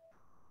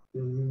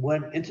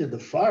went into the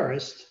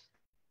forest,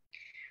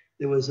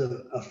 there was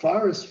a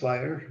forest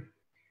fire,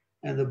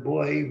 and the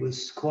boy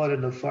was caught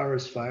in the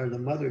forest fire. The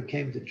mother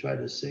came to try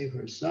to save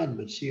her son,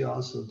 but she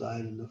also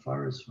died in the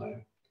forest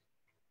fire.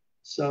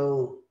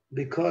 So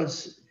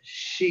because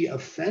she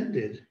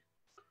offended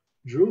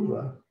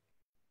Dhruva,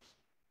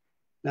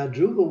 now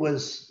Dhruva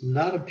was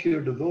not a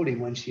pure devotee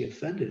when she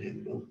offended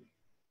him,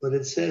 but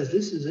it says,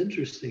 this is an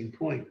interesting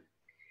point,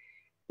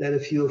 that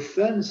if you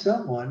offend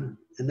someone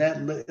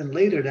and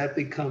later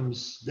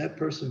that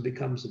person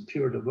becomes a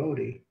pure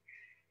devotee,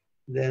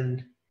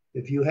 then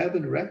if you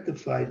haven't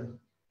rectified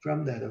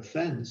from that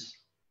offense,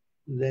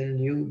 then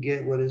you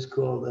get what is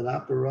called an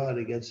aparad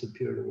against a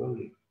pure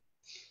devotee.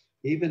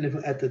 Even if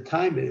at the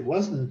time they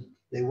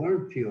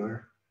weren't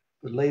pure,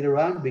 but later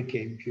on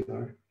became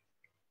pure,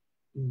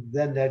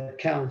 then that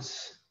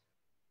counts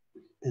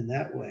in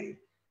that way.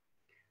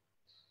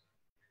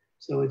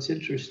 So it's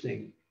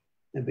interesting.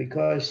 And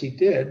because she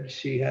did,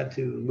 she had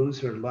to lose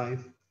her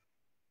life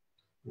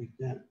like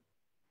that.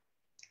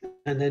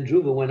 And then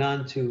Dhruva went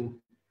on to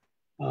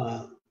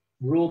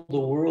rule the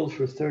world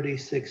for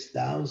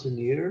 36,000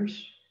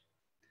 years.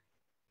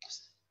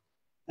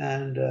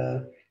 And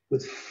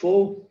with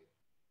full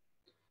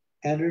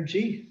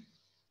energy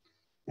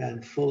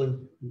and full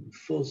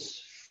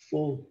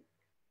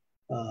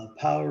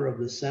power of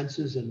the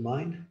senses and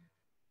mind.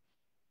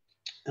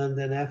 And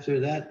then after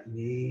that,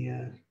 he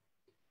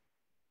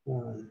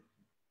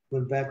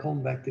went back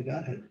home, back to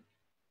Godhead.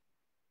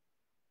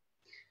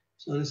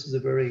 So this is a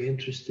very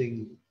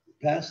interesting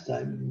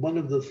pastime. One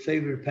of the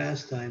favorite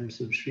pastimes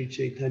of Sri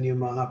Chaitanya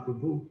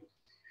Mahaprabhu,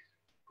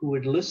 who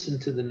would listen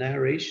to the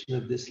narration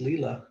of this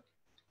Leela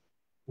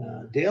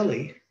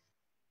daily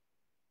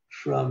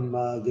from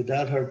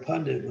Gadadhar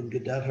Pandit. When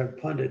Gadadhar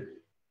Pandit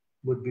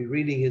would be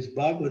reading his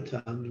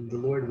Bhagavatam, the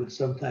Lord would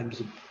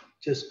sometimes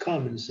just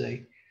come and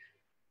say,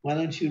 why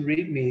don't you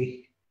read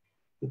me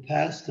the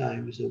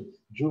pastimes of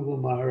Dhruva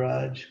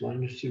Maharaj? Why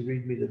don't you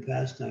read me the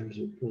pastimes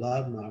of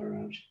Prahlad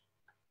Maharaj?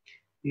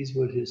 These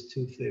were his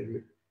two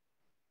favorite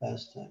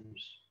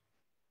pastimes.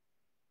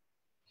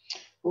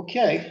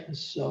 Okay,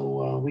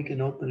 so we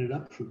can open it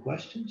up for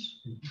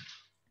questions.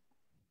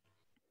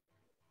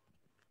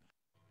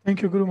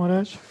 Thank you, Guru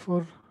Maharaj,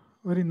 for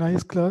very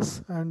nice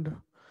class, and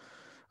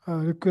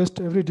request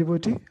every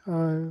devotee,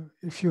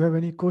 if you have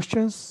any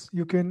questions,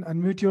 you can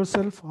unmute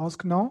yourself,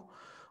 ask now,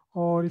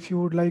 or if you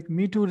would like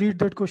me to read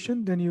that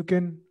question, then you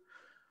can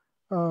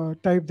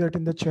type that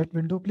in the chat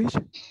window, please.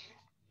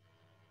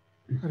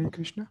 Hare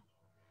Krishna.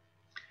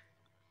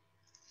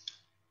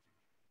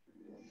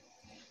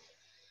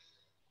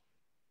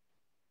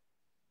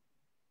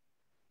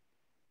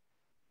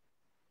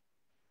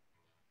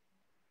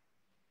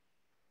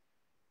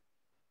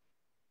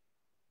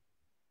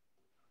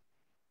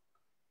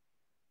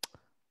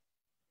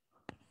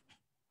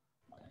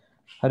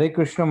 Hare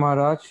Krishna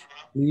Maharaj,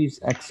 please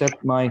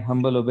accept my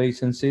humble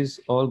obeisances.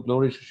 All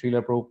glories to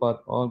Srila Prabhupada,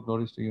 all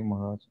glories to you,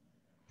 Maharaj.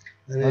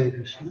 Hare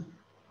Krishna.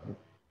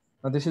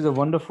 Now, this is a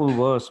wonderful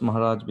verse,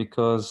 Maharaj,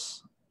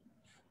 because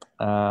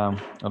a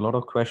lot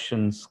of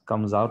questions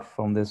comes out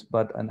from this,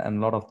 and a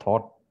lot of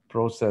thought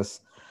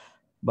process.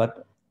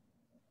 But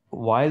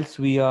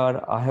whilst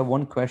I have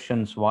one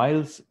question,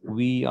 whilst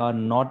we are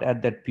not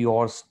at that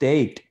pure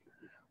state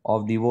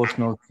of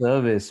devotional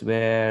service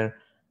where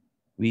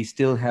we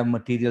still have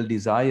material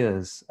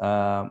desires,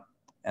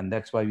 and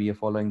that's why we are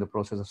following the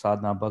process of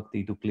sadhana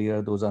bhakti to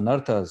clear those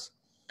anarthas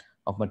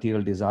of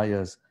material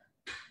desires.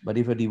 But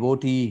if a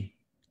devotee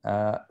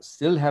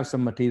still have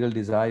some material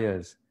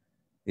desires,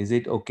 is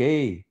it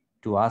okay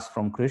to ask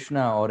from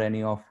Krishna or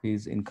any of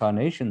his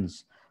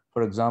incarnations?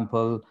 For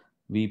example,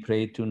 we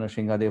pray to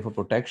Nrsimhadev for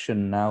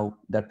protection. Now,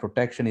 that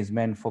protection is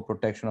meant for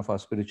protection of our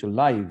spiritual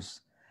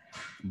lives.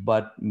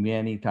 But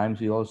many times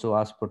we also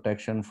ask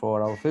protection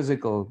for our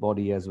physical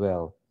body as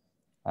well.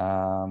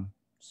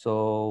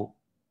 So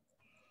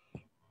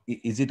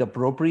is it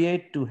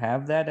appropriate to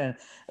have that? And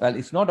well,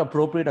 it's not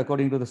appropriate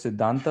according to the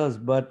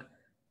Siddhantas, but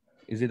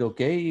is it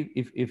okay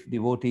if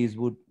devotees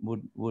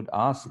would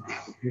ask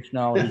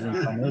Krishna or his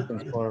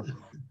incarnations for,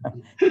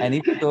 and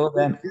if so,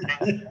 then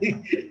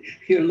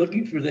you're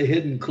looking for the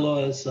hidden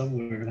clause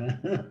somewhere,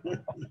 huh?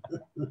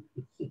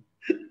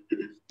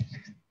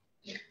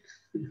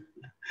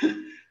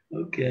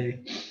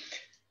 Okay,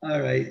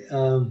 all right.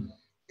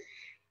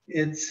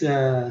 It's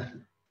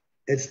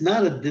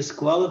not a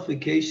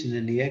disqualification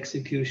in the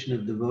execution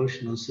of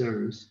devotional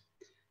service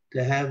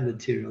to have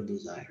material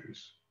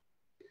desires.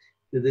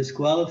 The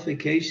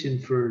disqualification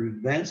for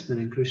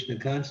advancement in Krishna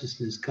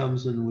consciousness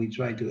comes when we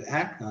try to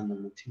act on the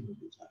material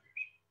desires.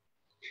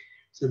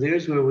 So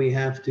there's where we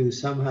have to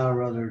somehow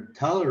or other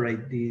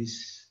tolerate the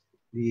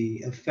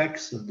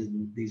effects of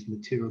these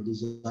material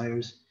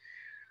desires,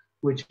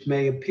 which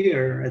may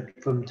appear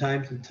from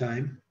time to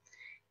time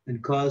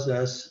and cause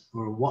us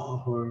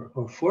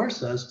or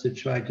force us to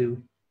try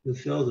to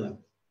fulfill them.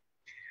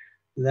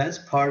 That's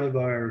part of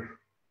our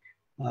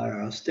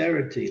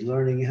austerity,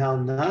 learning how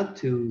not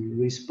to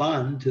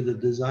respond to the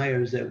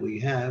desires that we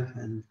have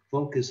and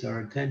focus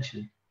our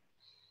attention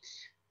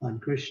on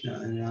Krishna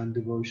and on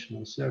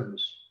devotional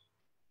service.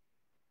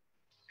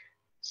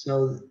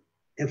 So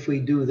if we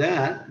do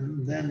that,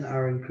 then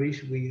our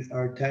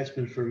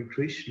attachment for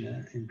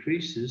Krishna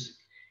increases,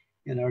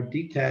 and our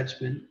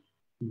detachment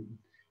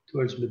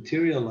towards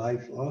material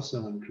life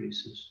also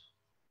increases.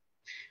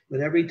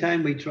 But every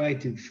time we try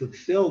to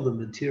fulfill the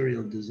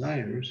material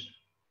desires,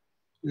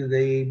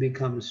 they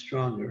become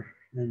stronger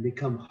and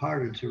become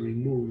harder to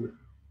remove.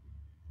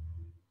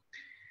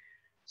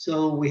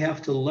 So we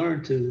have to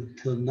learn to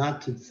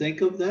not to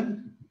think of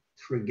them,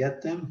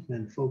 forget them,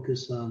 and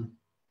focus on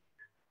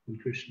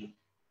Krishna.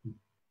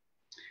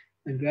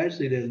 And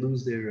gradually they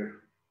lose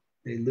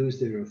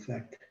their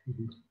effect.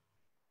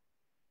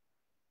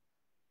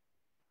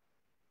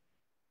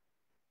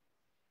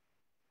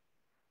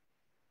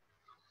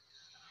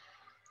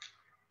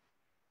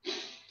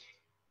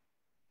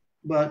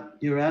 But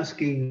you're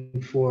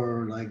asking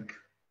for, like,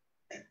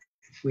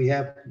 if we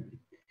have,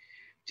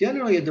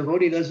 generally a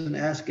devotee doesn't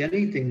ask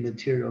anything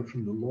material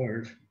from the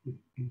Lord.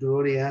 The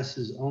devotee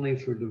asks only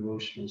for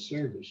devotional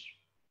service.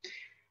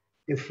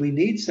 If we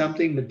need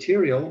something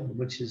material,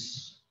 which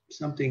is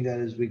something that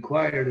is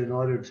required in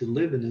order to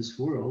live in this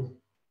world,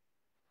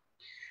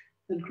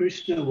 then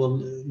Krishna will,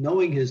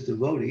 knowing his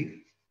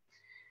devotee,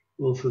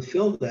 will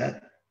fulfill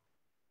that.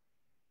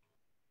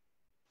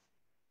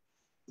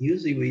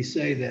 Usually we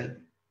say that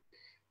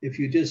if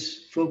you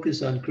just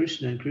focus on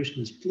Krishna and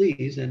Krishna's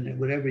pleas, and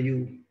whatever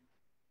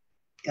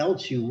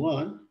else you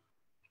want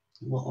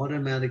will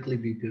automatically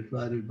be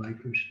provided by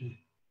Krishna.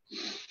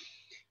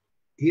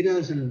 He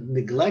doesn't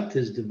neglect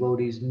his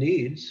devotees'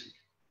 needs,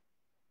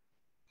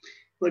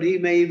 but he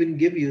may even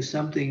give you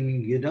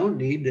something you don't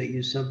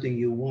need, something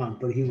you want,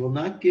 but he will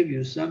not give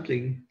you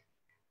something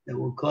that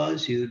will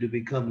cause you to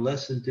become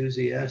less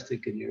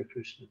enthusiastic in your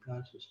Krishna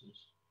consciousness,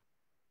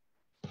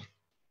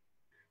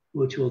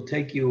 which will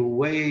take you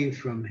away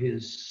from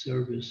his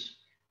service,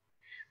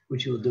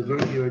 which will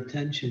divert your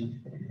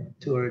attention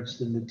towards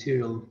the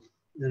material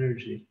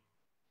energy.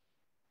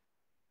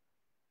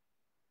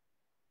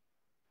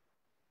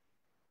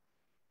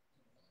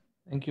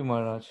 Thank you,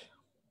 Maharaj.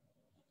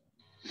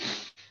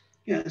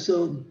 Yeah,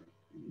 so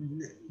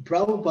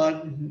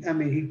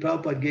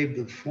Prabhupada gave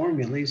the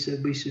formula. He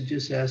said we should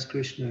just ask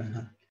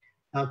Krishna,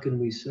 how can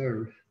we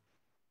serve?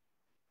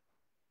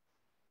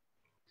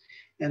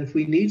 And if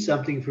we need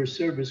something for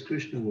service,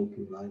 Krishna will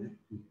provide it.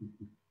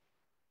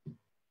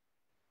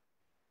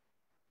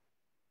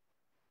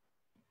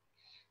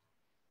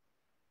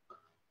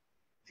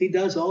 He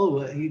does that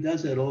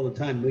all the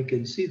time. We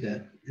can see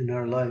that in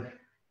our life.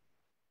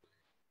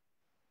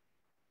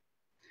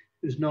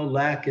 There's no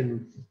lack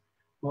in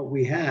what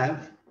we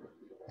have.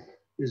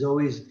 There's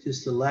always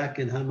just a lack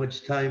in how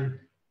much time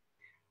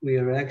we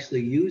are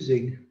actually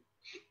using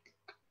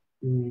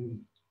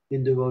in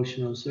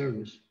devotional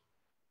service.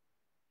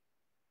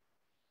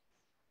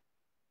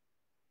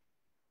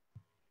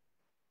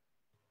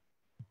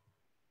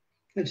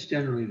 That's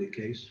generally the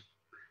case.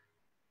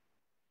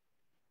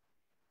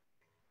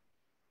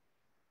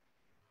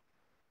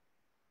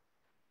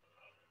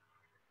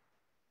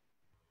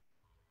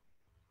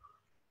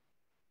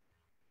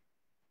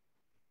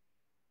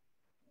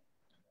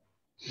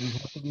 We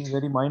have to be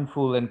very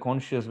mindful and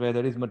conscious where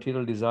there is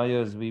material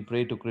desires. We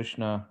pray to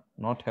Krishna,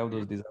 not have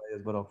those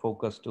desires, but are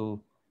focused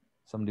to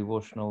some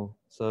devotional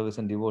service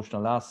and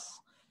devotional asks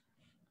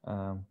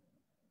um,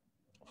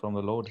 from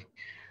the Lord.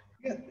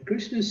 Yeah,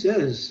 Krishna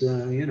says,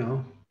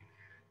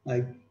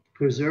 I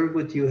preserve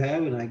what you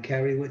have and I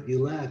carry what you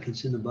lack.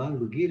 It's in the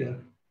Bhagavad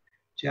Gita,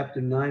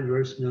 chapter 9,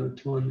 verse number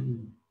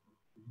 2.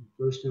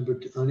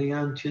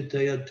 Aniyan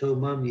chitaya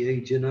tomam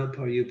ye jana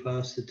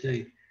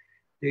paryupasate.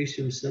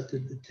 Tesham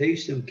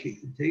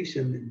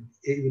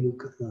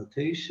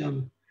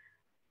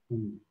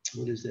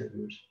what is that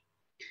verse?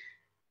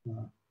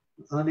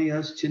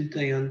 Aniyas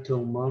chintayanto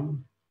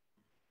mam.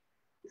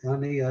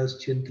 Aniyas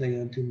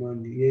chintayanto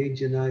mam. Ye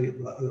jana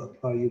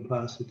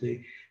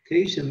paryupasate.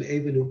 Tesham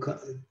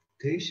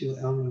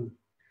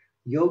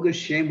yoga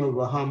shema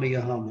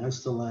vahamiyaham.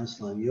 That's the last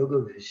line.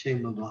 Yoga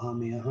shema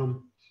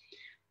vahamiyaham.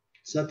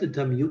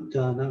 Satatam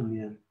yuktanam.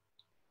 Yeah.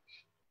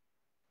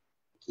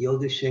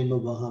 Yoga shema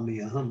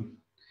vahamiyaham.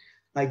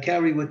 I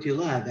carry what you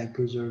lack, I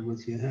preserve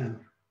what you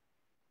have.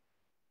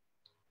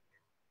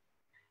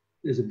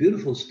 There's a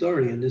beautiful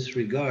story in this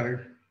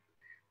regard.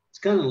 It's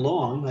kind of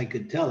long, I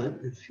could tell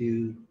it if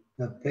you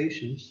have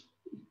patience.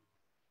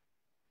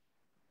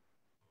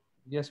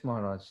 Yes,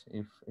 Maharaj,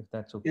 if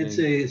that's okay. It's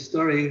a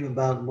story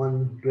about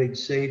one great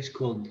sage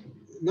called,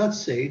 not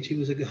sage, he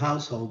was a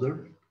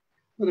householder,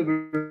 but a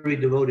very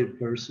devoted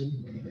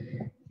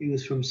person. He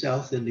was from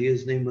South India.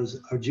 His name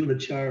was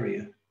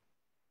Arjunacharya.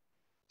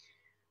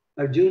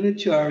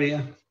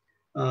 Arjunacharya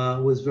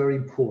was very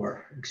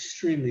poor,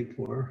 extremely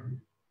poor.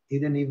 He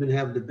didn't even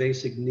have the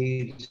basic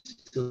needs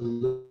to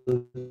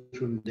live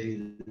from day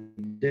to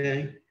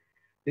day.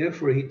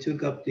 Therefore, he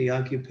took up the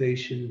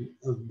occupation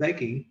of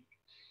begging.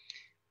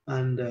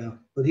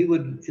 But he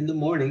would, in the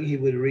morning, he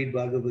would read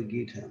Bhagavad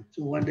Gita.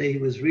 So one day he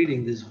was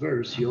reading this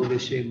verse, Yoga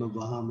Shema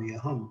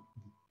Vahamiyaham,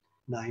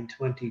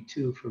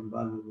 922 from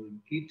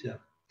Bhagavad Gita.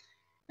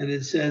 And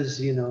it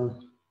says,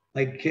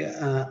 I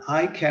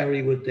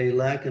carry what they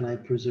lack and I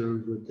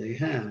preserve what they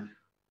have.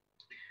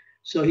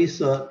 So he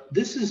thought,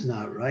 this is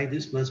not right.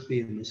 This must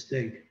be a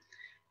mistake.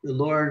 The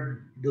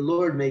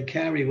Lord may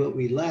carry what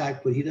we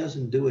lack, but he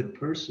doesn't do it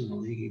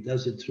personally. He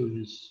does it through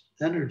his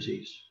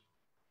energies.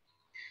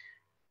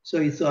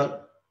 So he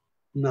thought,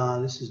 no,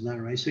 this is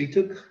not right. So he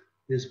took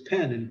his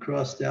pen and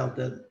crossed out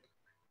that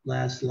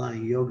last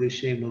line, Yoga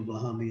Shema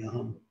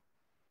Vahamiyaham.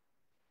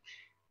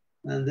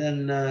 And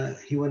then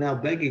he went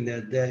out begging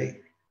that day.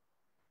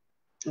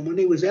 And when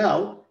he was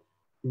out,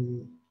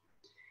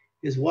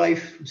 his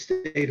wife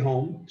stayed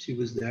home. She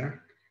was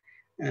there.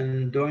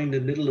 And during the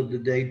middle of the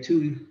day,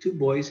 two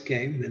boys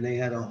came and they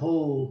had a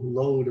whole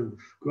load of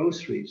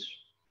groceries.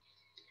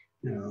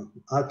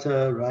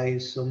 Atta,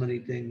 rice, so many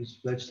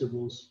things,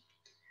 vegetables.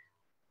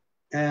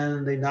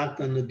 And they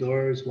knocked on the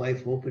door. His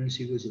wife opened.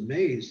 She was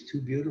amazed. Two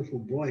beautiful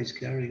boys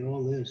carrying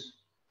all this.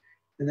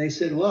 And they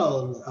said,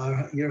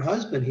 well, your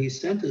husband, he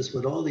sent us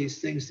with all these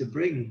things to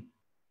bring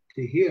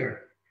to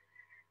here.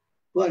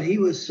 But he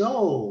was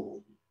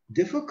so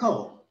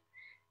difficult.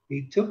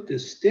 He took the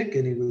stick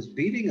and he was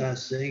beating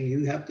us, saying,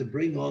 you have to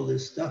bring all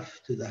this stuff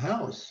to the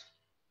house.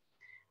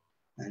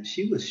 And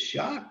she was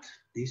shocked.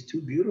 These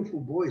two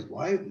beautiful boys.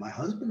 Why? My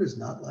husband is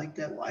not like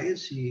that. Why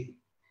is he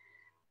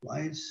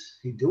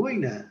doing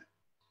that?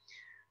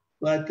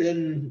 But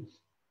then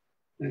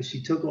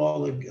she took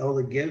all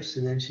the gifts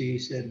and then she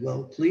said,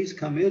 well, please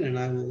come in and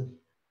I will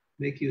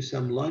make you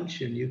some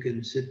lunch and you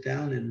can sit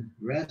down and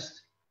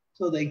rest.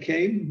 So they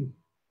came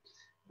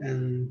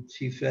and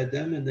she fed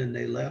them and then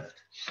they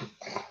left.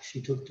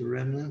 She took the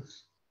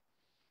remnants.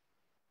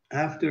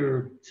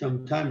 After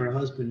some time, her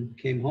husband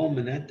came home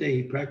and that day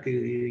he practically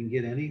didn't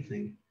get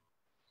anything.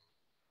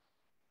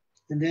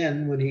 And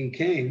then when he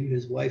came,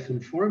 his wife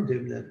informed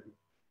him that,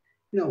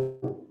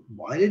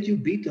 why did you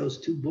beat those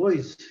two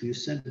boys you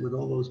sent with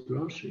all those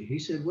groceries? He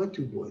said, what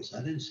two boys? I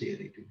didn't see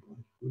any two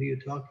boys. What are you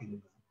talking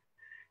about?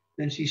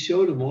 Then she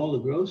showed him all the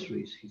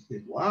groceries. He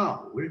said,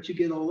 wow, where did you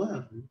get all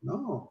that?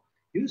 No,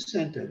 You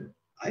sent him.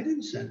 I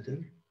didn't send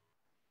him.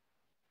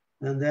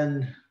 And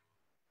then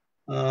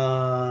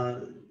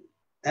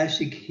as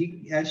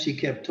she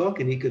kept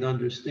talking, he could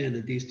understand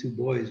that these two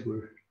boys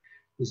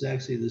was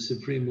actually the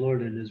Supreme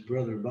Lord and his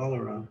brother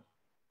Balaram.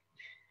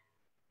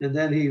 And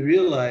then he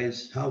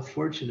realized how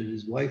fortunate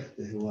his wife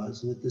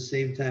was, and at the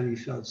same time he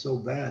felt so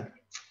bad.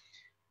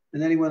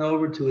 And then he went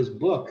over to his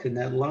book, and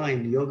that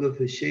line, Yoga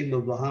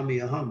Vishema Vahami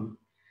Aham,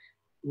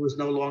 was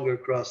no longer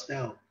crossed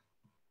out.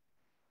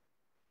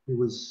 It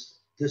was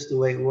just the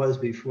way it was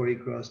before he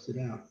crossed it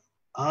out.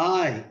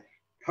 I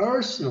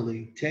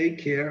personally take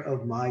care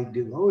of my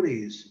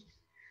devotees.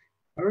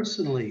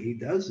 Personally, he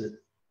does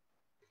it.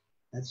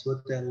 That's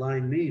what that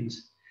line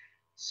means.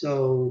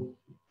 So,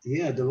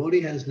 yeah,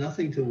 devotee has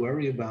nothing to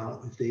worry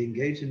about. If they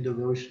engage in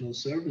devotional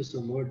service, the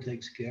Lord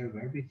takes care of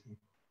everything.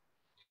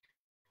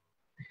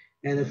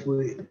 And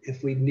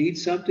if we need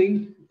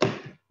something,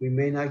 we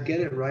may not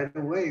get it right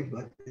away,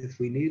 but if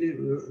we need it,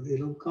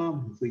 it'll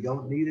come. If we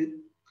don't need it,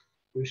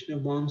 Krishna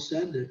won't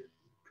send it.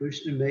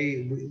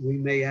 We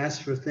may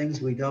ask for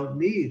things we don't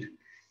need,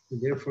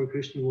 and therefore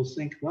Krishna will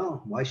think,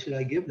 well, why should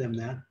I give them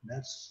that?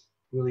 That's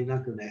really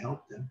not going to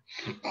help them.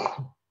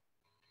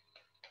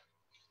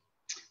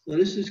 So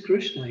this is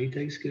Krishna. He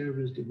takes care of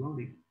his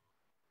devotee.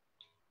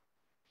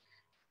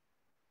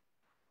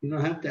 You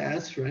don't have to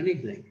ask for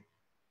anything.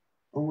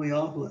 We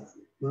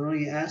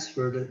only ask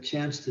for the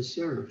chance to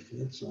serve.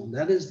 That's all.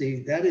 That is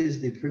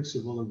the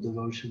principle of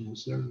devotional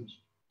service.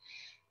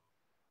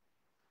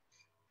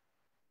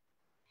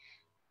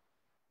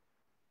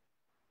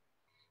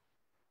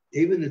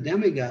 Even the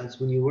demigods,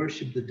 when you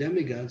worship the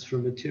demigods for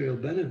material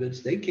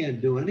benefits, they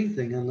can't do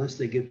anything unless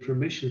they get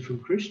permission from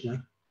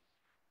Krishna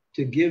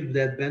to give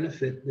that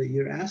benefit that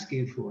you're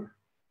asking for.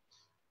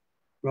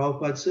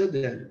 Prabhupada said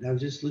that. I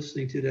was just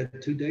listening to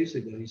that 2 days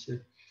ago. He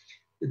said,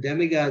 the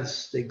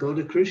demigods, they go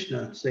to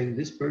Krishna saying,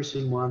 this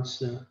person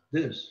wants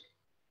this.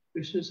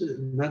 Krishna said,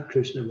 not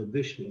Krishna, but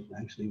Vishnu,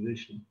 actually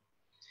Vishnu.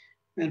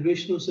 And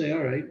Vishnu will say,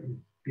 all right,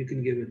 you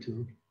can give it to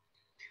him.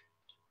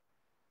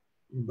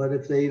 But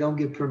if they don't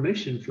get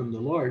permission from the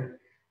Lord,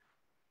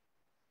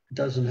 it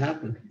doesn't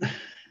happen.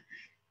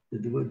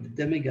 The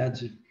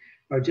demigods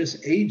are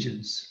just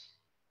agents.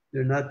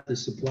 They're not the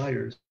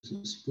suppliers.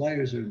 The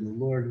suppliers are the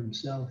Lord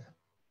himself.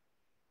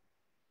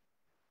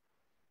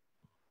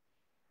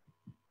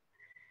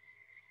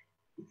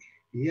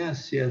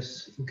 Yes.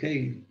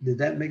 Okay, did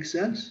that make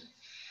sense?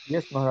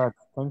 Yes, Maharaj.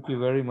 Thank you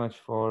very much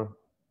for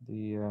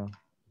the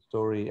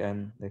story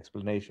and the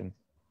explanation.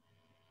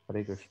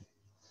 Hare Krishna.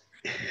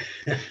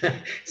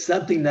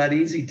 Something not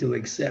easy to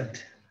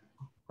accept.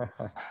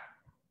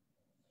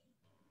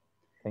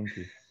 Thank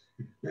you.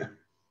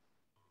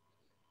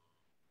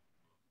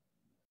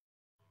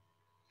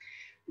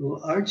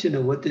 Well,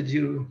 Archana, what did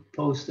you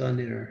post on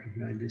there?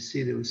 I just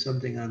see there was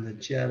something on the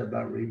chat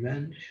about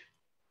revenge.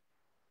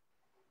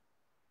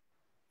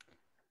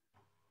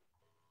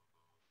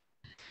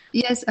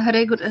 Yes,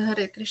 Hare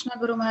Krishna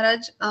Guru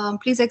Maharaj.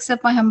 Please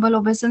accept my humble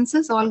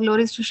obeisances. All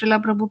glories to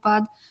Srila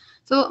Prabhupada.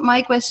 So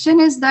my question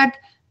is that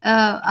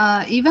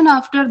even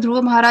after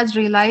Dhruva Maharaj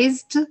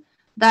realized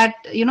that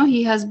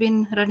he has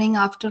been running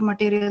after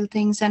material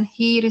things and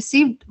he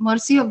received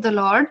mercy of the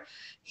Lord,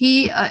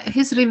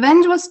 his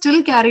revenge was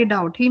still carried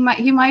out. He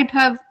might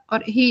have, or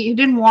he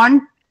didn't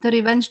want the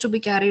revenge to be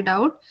carried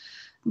out,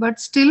 but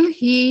still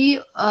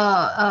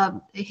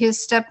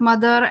his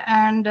stepmother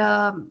and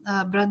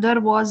brother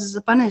was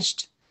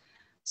punished.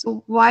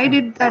 So why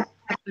did that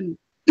happen?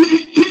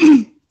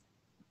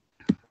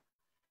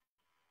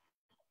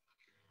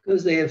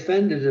 Because they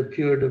offended a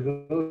pure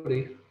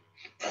devotee.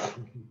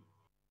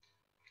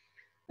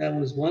 That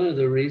was one of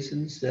the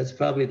reasons. That's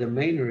probably the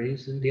main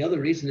reason. The other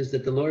reason is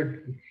that the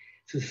Lord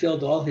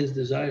fulfilled all his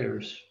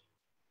desires.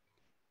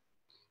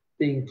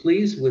 Being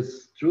pleased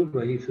with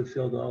Dhruva, he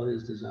fulfilled all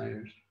his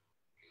desires.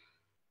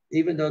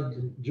 Even though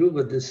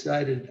Dhruva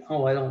decided,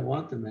 oh, I don't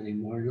want them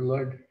anymore,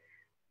 the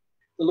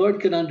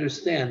Lord could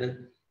understand it.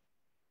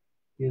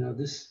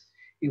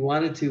 He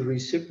wanted to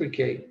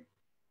reciprocate.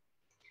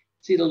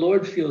 See, the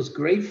Lord feels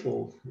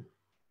grateful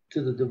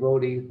to the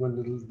devotee when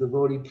the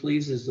devotee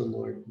pleases the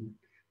Lord.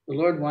 The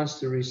Lord wants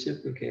to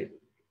reciprocate,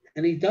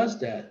 and he does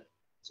that.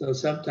 So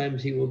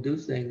sometimes he will do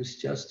things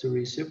just to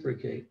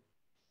reciprocate.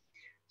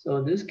 So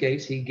in this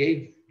case, he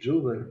gave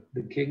Dhruva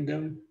the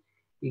kingdom.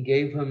 He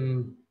gave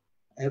him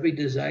every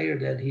desire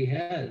that he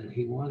had,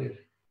 he wanted.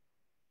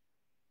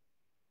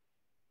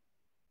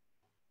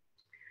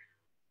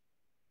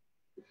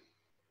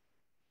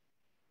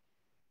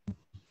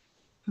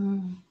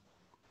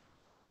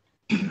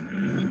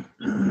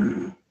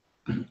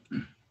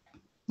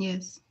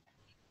 Yes.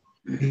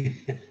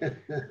 It's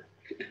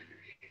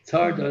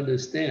hard to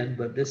understand,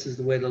 but this is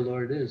the way the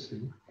Lord is.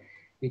 And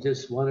he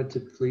just wanted to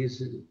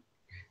please,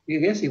 I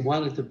guess he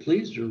wanted to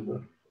please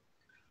Dhruva,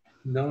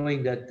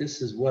 knowing that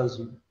this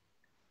was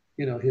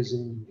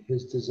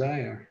his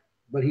desire.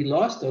 But he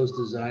lost those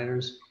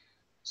desires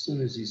as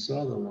soon as he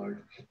saw the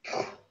Lord.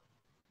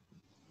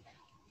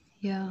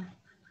 Yeah.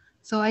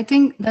 So I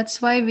think that's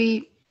why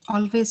we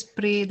always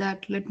pray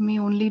that let me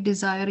only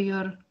desire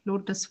your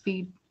lotus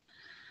feet,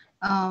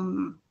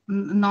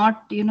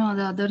 not the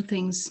other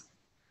things.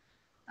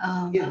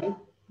 Yeah.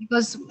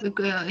 Because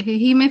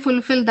he may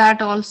fulfill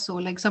that also.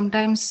 Like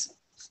sometimes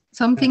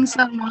some things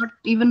are not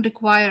even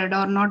required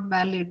or not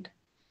valid.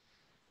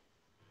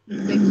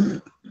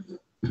 Like,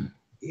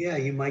 Yeah,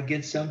 you might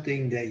get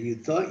something that you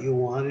thought you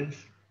wanted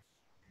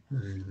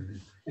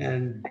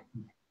and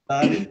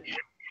got it,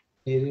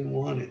 you didn't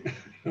want it.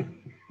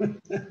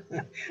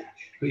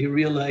 You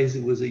realize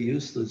it was a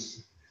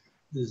useless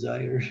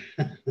desire.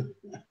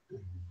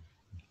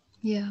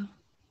 yeah.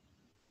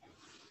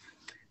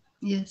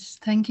 Yes.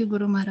 Thank you,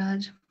 Guru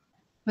Maharaj.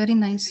 Very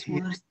nice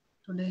words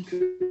today.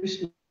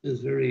 Krishna is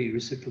very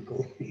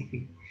reciprocal.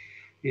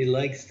 He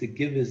likes to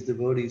give his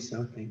devotees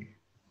something.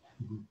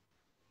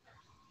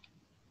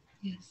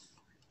 Yes.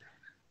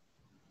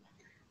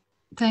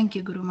 Thank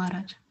you, Guru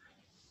Maharaj.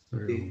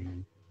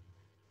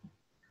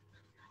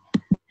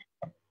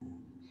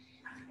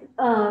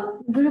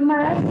 Guru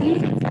Maharaj,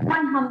 please accept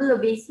my humble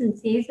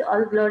obeisances.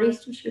 All glories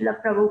to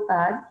Srila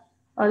Prabhupada.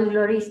 All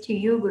glories to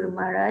you, Guru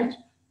Maharaj.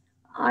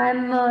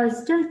 I'm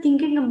still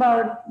thinking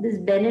about these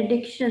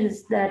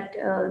benedictions that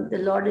the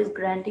Lord is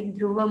granting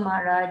Dhruva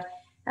Maharaj.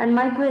 And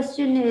my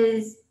question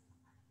is,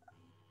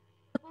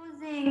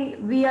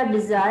 supposing we are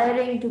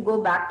desiring to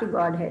go back to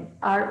Godhead,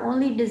 our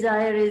only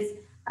desire is,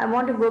 I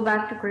want to go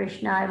back to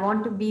Krishna, I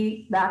want to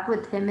be back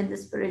with him in the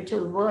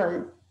spiritual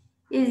world.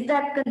 Is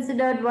that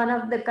considered one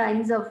of the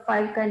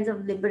five kinds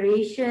of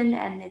liberation?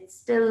 And it's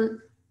still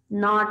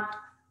not,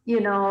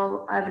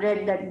 I've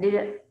read that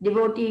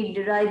devotee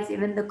derives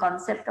even the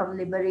concept of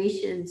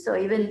liberation. So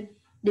even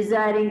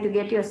desiring to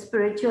get your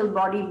spiritual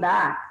body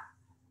back,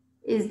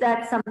 is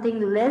that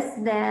something less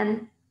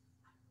than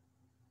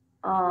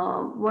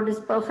what is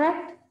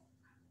perfect?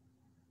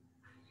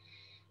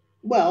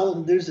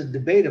 Well, there's a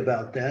debate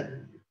about that.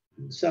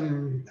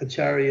 Some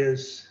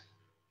acharyas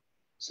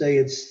say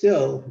it's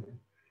still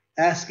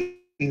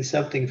asking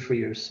something for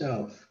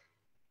yourself,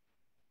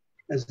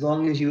 as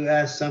long as you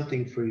ask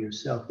something for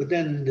yourself. But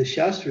then the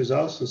Shastras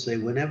also say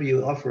whenever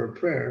you offer a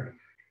prayer,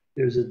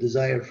 there's a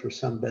desire for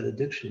some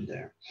benediction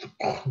there.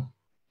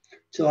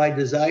 So I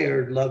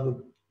desire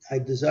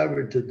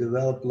to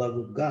develop love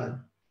of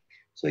God.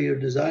 So you're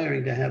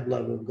desiring to have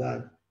love of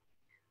God.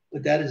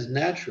 But that is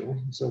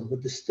natural. So,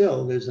 but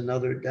still there's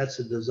that's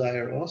a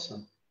desire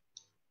also.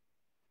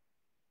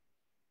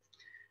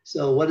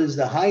 So what is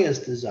the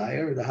highest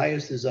desire? The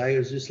highest desire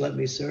is just let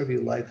me serve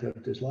you life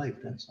after life,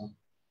 that's all.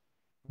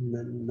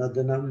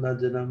 Nadanam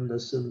nadanam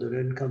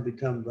nasundarin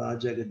kambitam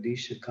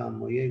vajagadisha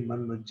kamoye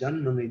manma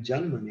janmani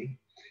janmani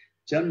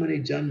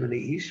janmani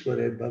janmani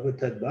ishware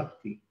bhavatad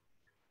bhakti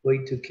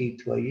vaituki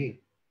tvayi.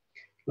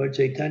 Lord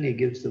Chaitanya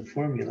gives the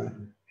formula,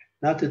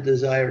 not to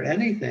desire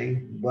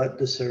anything but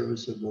the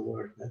service of the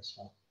Lord, that's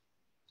all.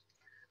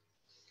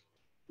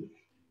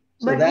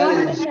 So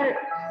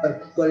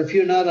but if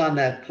you're not on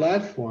that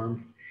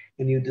platform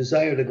and you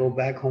desire to go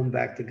back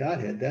to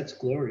Godhead, that's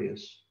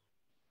glorious.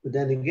 But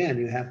then again,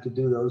 you have to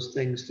do those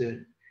things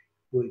that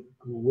will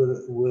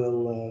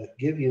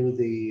give you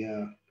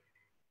the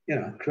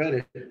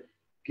credit,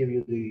 give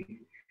you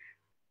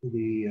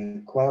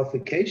the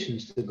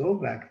qualifications to go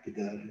back to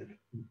Godhead.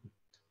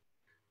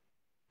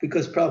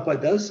 Because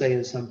Prabhupada does say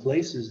in some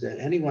places that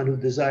anyone who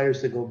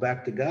desires to go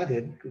back to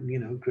Godhead,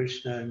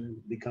 Krishna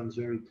becomes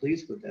very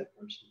pleased with that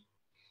person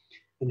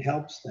and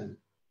helps them.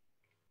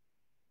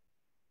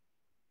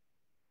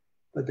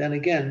 But then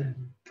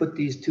again, put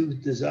these two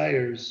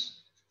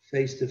desires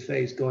face to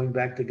face, going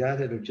back to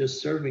Godhead or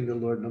just serving the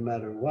Lord no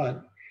matter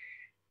what,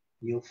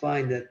 you'll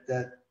find that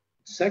that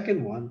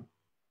second one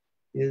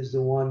is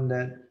the one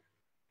that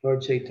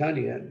Lord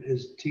Chaitanya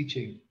is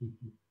teaching.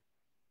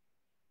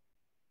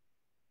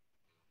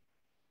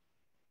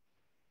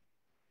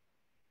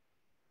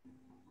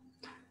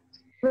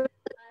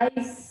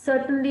 I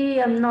certainly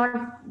am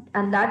not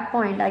at that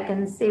point. I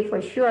can say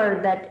for sure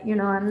that,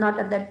 I'm not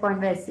at that point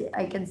where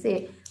I can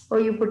say, oh,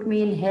 you put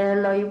me in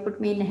hell or you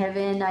put me in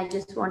heaven. I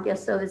just want your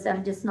service.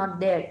 I'm just not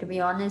there. To be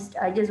honest,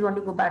 I just want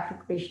to go back to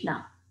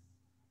Krishna.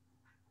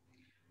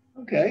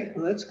 Okay,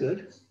 well, that's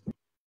good.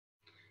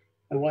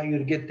 I want you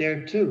to get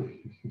there too.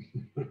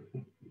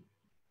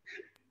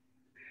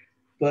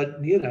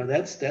 But,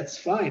 that's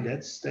fine.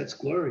 That's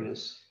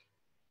glorious.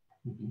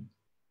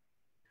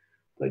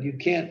 But you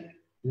can't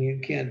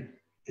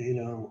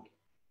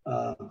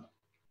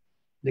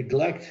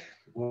neglect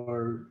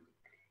or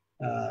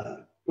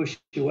push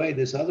away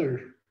this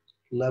other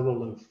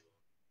level of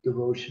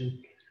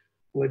devotion,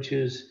 which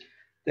is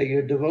that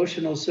your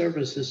devotional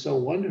service is so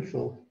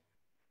wonderful,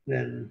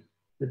 then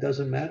it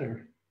doesn't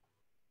matter.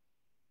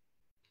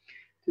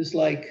 Just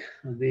like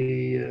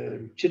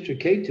the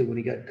Chitraketu, when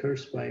he got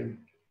cursed by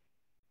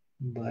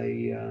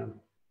the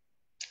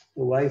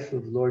wife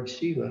of Lord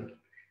Shiva,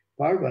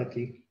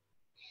 Parvati,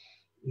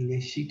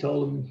 she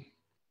told him,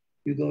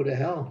 you go to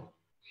hell.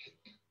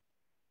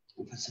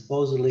 But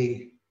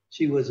supposedly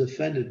she was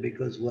offended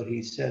because what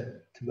he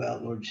said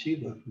about Lord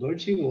Shiva.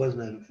 Lord Shiva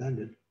wasn't that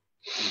offended.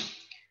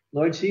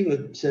 Lord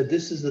Shiva said,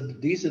 these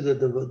are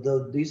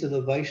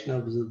the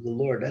Vaishnavas of the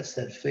Lord. That's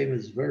that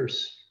famous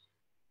verse.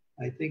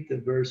 I think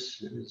the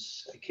verse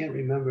is, I can't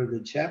remember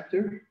the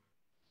chapter.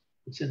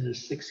 It's in the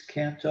 6th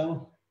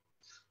canto,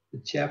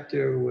 the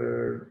chapter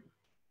where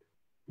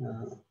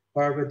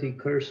Parvati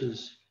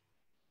curses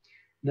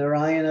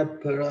Narayana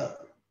para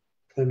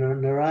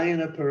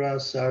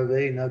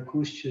sarve na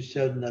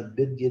kushashad na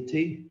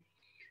vidyati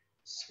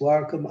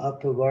swarkam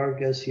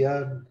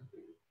apavargasya.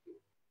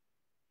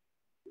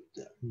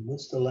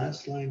 What's the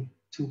last line?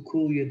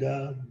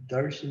 Tukulyada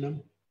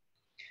darshanam.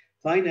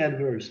 Find that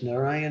verse,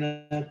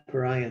 Narayana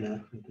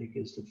Parayana, I think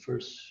is the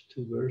first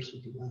 2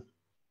 verses of that.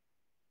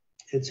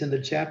 It's in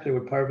the chapter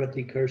where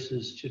Parvati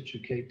curses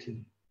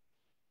Chitraketu.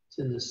 It's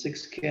in the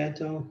 6th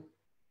canto,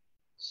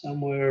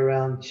 somewhere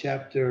around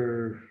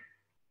chapter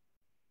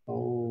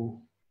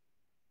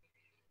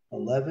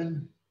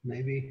 11,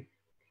 maybe,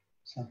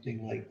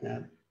 something like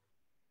that.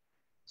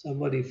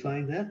 Somebody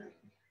find that?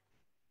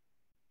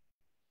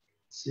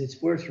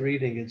 It's worth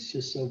reading. It's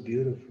just so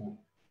beautiful.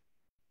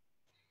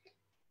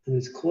 And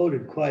it's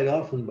quoted quite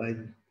often by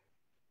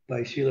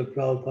Srila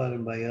Prabhupada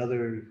and by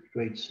other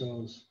great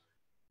souls.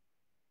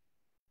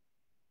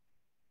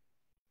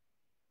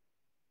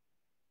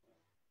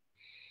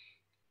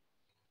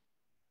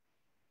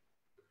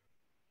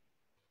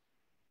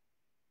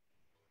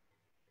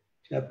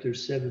 Chapter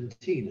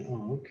 17.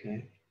 Oh,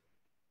 okay.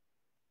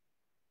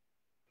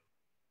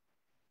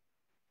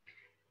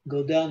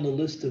 Go down the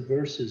list of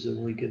verses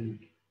and we can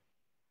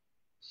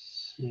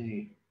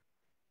see.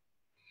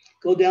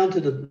 Go down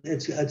to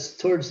it's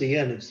towards the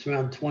end. It's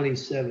around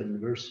 27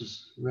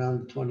 verses,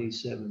 around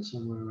 27,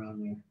 somewhere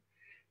around there.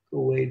 Go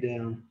way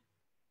down.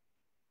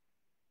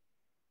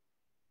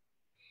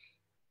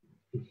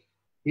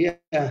 Yeah.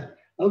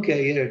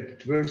 Okay. Yeah.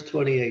 Verse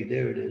 28.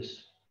 There it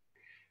is.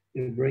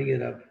 You bring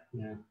it up.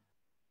 Yeah.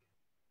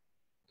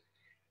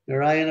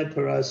 Narayana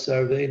paras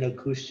sarve na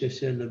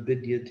kushasya na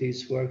vidyati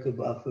swarka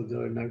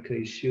bhafagar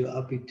narkeshu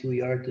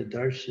apituyarta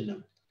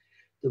darshanam.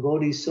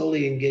 Devotees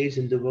solely engaged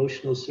in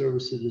devotional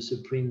service to the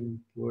Supreme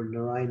Lord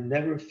Narayan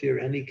never fear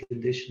any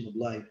condition of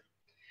life.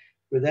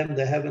 For them,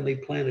 the heavenly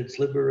planets,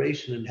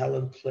 liberation, and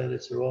hell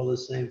planets are all the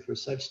same. For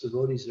such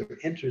devotees are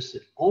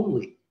interested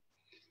only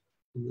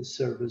in the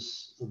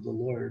service of the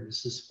Lord.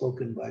 This is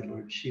spoken by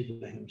Lord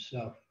Shiva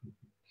himself.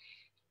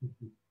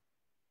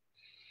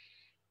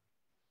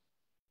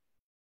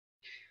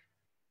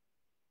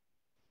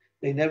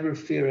 They never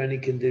fear any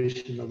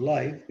condition of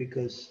life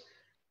because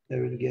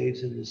they're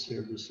engaged in the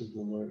service of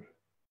the Lord.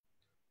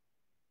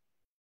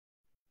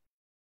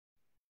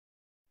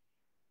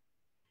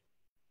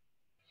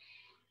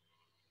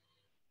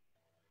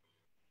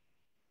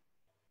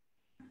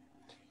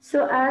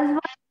 So as one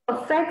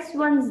perfects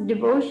one's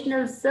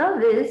devotional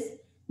service,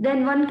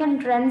 then one can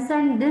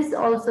transcend this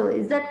also.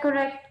 Is that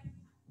correct?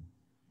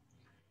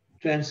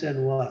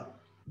 Transcend what?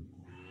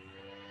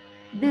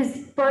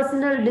 These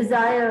personal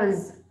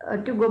desires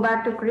to go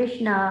back to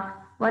Krishna,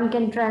 one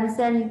can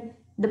transcend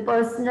the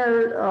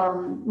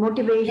personal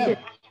motivation,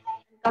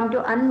 come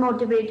to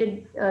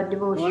unmotivated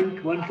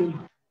devotion.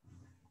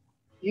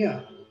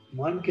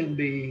 One can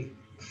be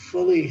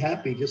fully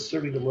happy just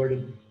serving the Lord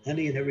in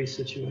any and every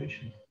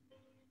situation.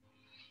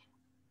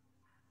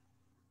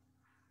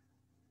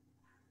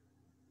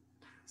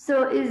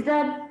 So is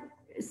that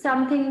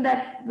something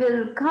that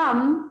will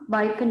come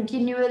by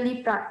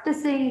continually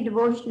practicing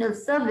devotional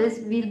service?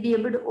 We'll be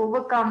able to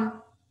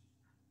overcome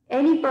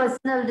any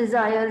personal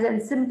desires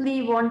and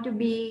simply want to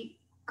be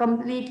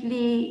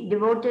completely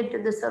devoted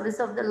to the service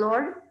of the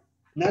Lord?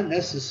 Not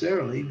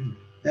necessarily.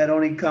 That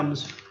only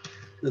comes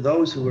to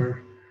those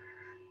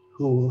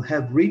who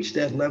have reached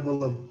that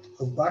level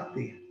of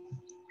bhakti.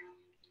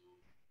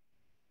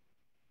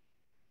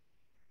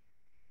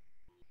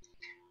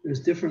 There's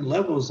different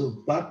levels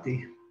of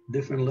bhakti,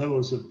 different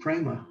levels of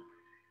prema.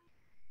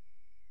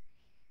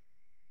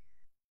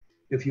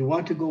 If you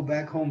want to go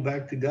back home,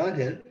 back to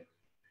Godhead,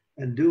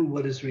 and do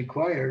what is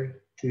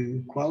required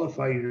to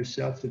qualify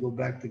yourself to go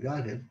back to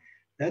Godhead,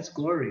 that's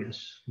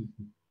glorious.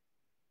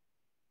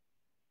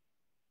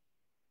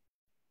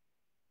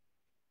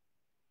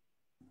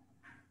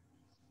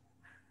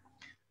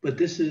 But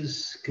this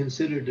is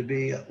considered to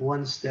be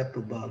one step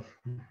above.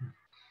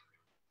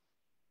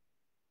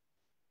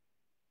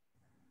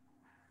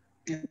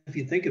 If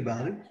you think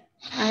about it.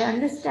 I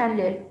understand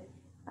it.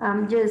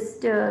 I'm just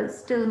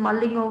still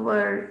mulling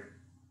over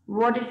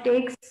what it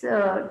takes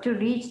to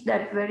reach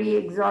that very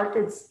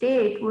exalted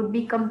state would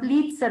be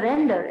complete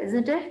surrender,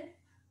 isn't it?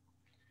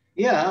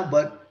 Yeah,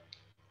 but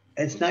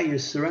it's not, your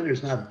surrender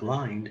is not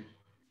blind.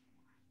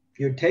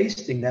 You're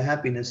tasting the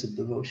happiness of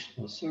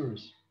devotional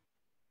service.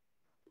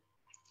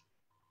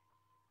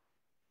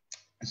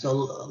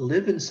 So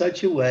live in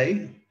such a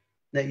way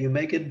that you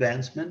make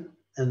advancement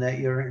and that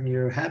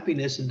your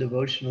happiness in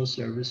devotional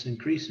service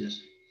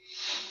increases.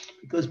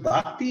 Because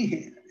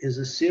bhakti is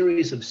a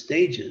series of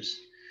stages.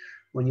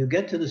 When you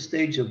get to the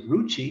stage of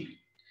ruchi,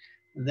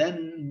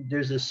 then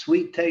there's a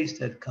sweet taste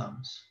that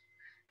comes.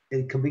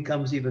 It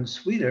becomes even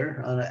sweeter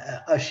on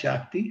a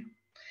shakti.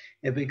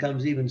 it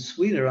becomes even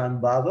sweeter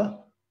on bhava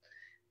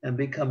and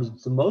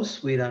becomes the most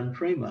sweet on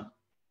prema.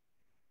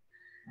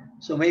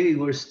 So maybe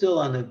we're still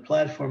on the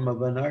platform of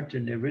anartha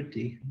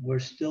nivritti. We're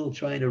still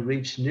trying to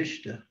reach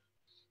nishta.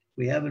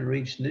 We haven't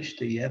reached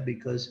nishta yet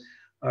because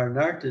our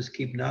anarthas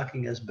keep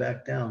knocking us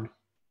back down.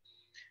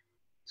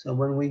 So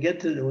when we get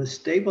to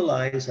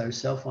stabilize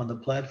ourselves on the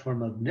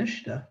platform of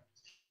nishta,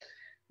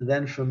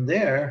 then from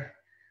there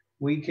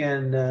we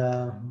can,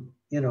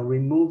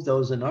 remove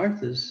those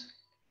anarthas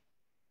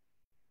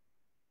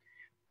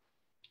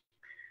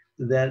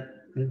that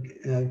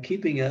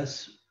keeping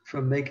us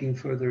from making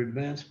further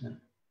advancement.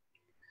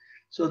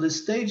 So the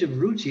stage of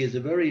ruchi is a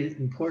very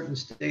important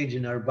stage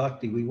in our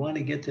bhakti. We want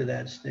to get to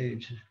that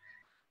stage.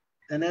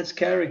 And that's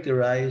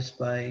characterized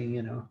by,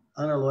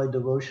 unalloyed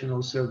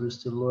devotional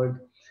service to the Lord.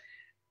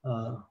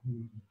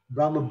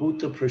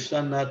 Brahmabhuta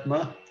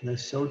prasannatma na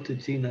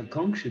sotati na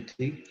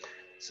kongshati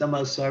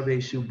sama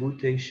sarveshu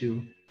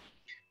bhuteshu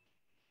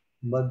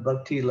mad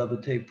bhakti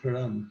lavate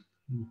param.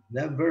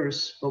 That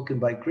verse spoken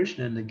by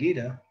Krishna in the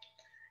Gita,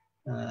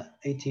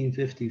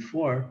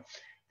 1854,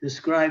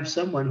 describes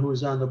someone who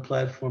is on the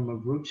platform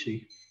of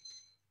ruchi.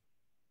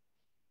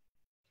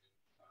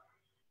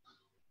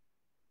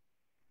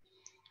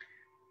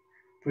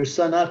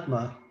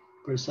 Prasannatma.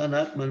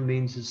 Prasannatma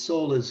means the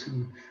soul is,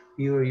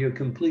 you're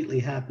completely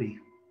happy.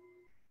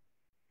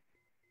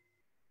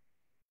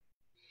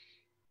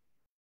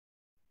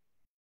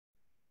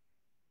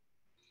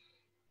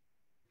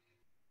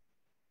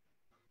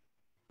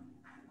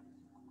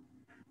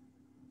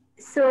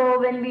 So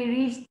when we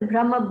reach the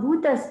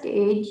Brahmabhuta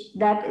stage,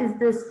 that is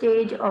the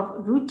stage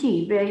of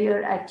ruchi, where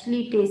you're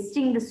actually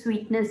tasting the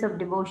sweetness of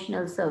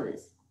devotional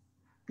service.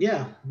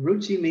 Yeah,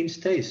 ruchi means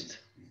taste.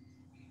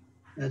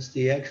 That's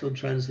the actual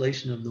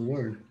translation of the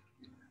word.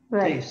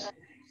 Right. Taste.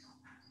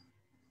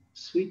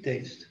 Sweet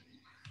taste.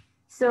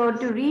 So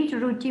to reach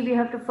ruchi, we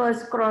have to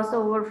first cross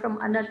over from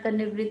anartha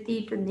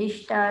nivritti to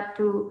nishta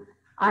to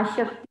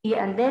ashakti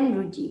and then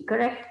ruchi,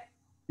 correct?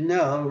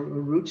 No,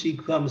 ruchi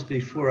comes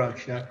before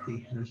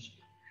akshakti.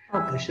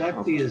 Okay.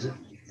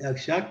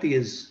 Akshakti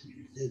is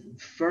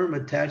firm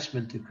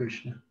attachment to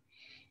Krishna.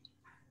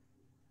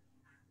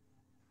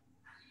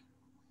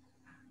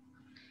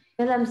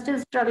 Well, I'm still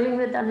struggling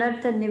with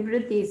anartha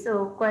nivritti,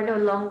 so quite a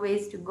long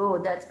ways to go,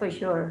 that's for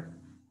sure.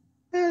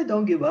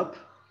 Don't give up.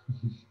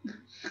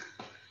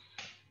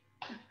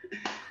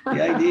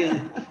 The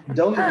idea,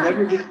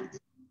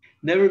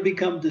 never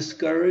become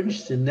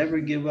discouraged and never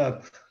give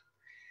up.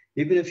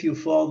 Even if you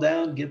fall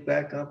down, get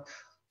back up.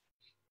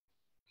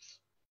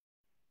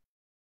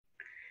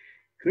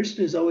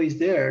 Krishna is always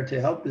there to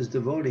help his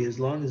devotee as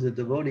long as the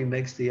devotee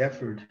makes the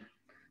effort.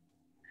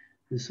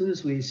 As soon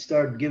as we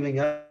start giving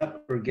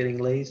up or getting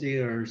lazy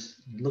or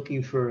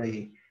looking for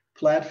a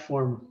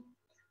platform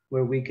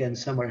where we can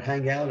somewhere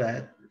hang out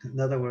at, in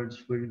other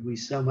words, we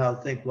somehow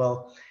think,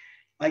 well,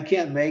 I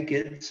can't make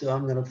it, so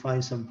I'm going to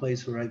find some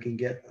place where I can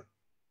get,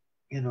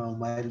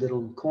 my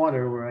little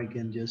corner where I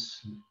can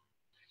just,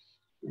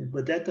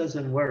 but that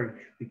doesn't work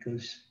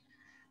because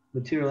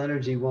material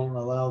energy won't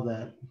allow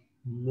that.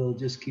 They'll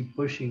just keep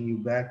pushing you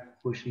back.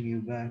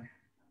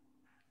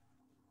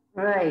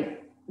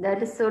 Right.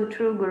 That is so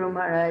true, Guru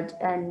Maharaj.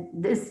 And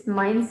this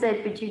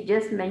mindset which you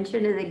just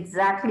mentioned is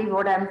exactly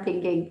what I'm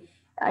thinking.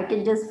 I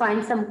can just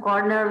find some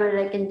corner where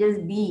I can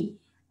just be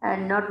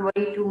and not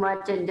worry too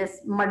much and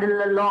just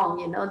muddle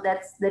along,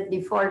 that's the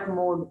default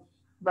mode.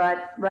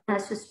 But one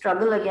has to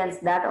struggle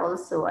against that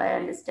also. I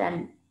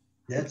understand.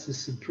 That's the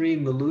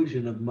supreme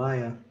illusion of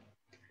Maya,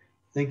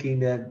 thinking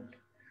that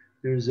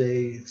there's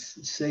a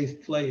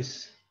safe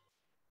place.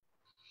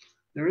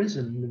 There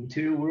isn't. The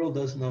material world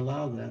doesn't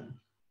allow that.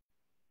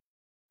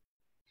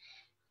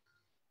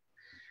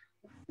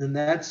 And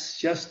that's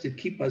just to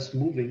keep us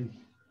moving.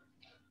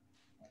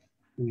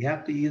 We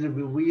have to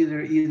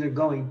either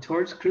going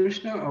towards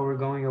Krishna or we're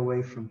going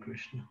away from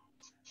Krishna.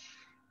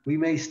 We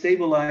may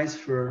stabilize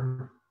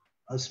for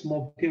a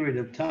small period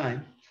of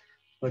time,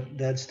 but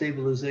that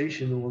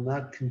stabilization will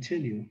not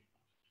continue.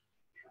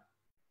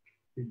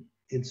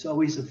 It's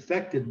always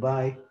affected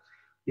by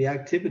the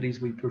activities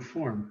we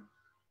perform.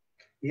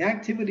 The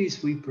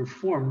activities we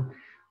perform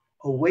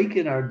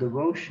awaken our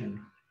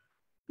devotion.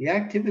 The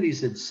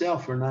activities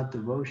itself are not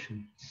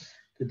devotion.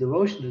 The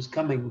devotion is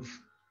coming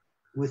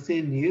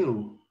within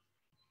you.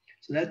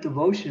 So that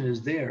devotion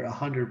is there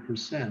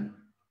 100%.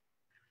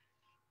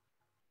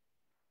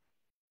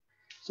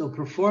 So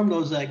perform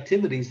those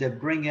activities that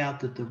bring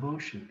out the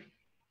devotion.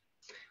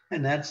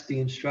 And that's the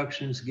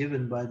instructions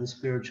given by the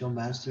spiritual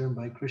master and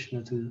by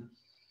Krishna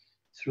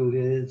through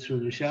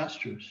the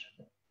Shastras.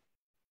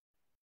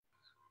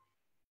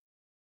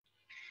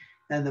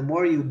 And the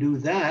more you do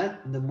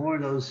that, the more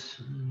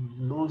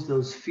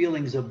those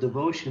feelings of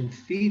devotion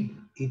feed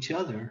each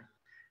other,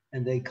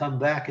 and they come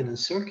back in a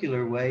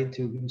circular way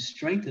to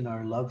strengthen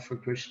our love for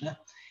Krishna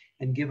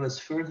and give us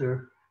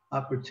further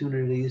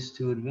opportunities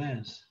to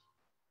advance.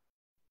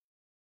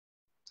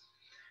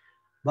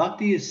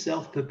 Bhakti is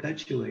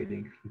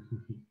self-perpetuating.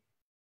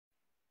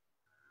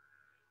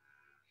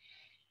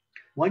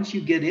 Once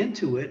you get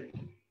into it,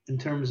 in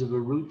terms of a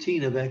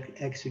routine of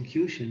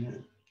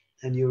execution,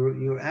 and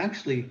you're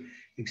actually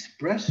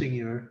expressing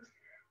your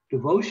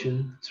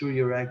devotion through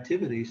your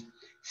activities.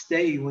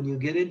 When you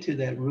get into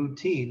that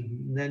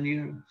routine, then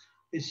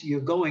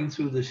you're going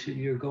through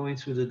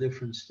the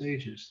different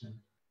stages. Then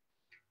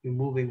you're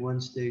moving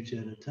one stage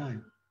at a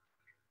time.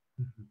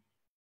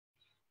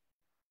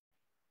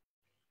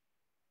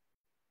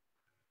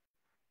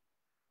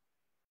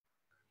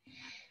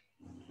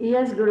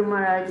 Yes, Guru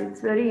Maharaj,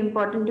 it's very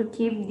important to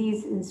keep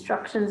these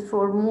instructions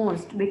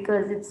foremost,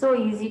 because it's so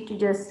easy to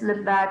just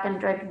slip back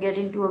and try to get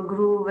into a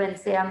groove and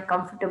say, I'm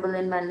comfortable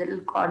in my little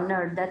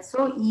corner. That's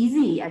so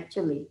easy,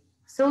 actually.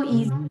 So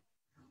easy. And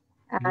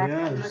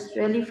Yes. I must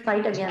really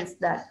fight against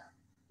that.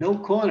 No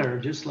corner,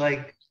 just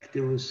like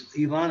there was,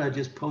 Ivana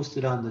just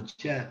posted on the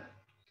chat.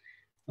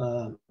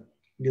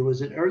 There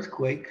was an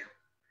earthquake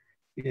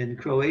in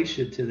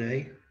Croatia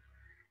today.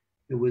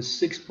 It was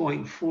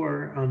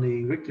 6.4 on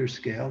the Richter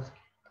scale.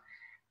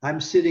 I'm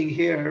sitting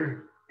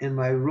here in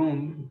my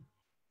room,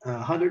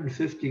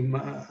 150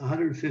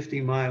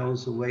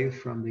 miles away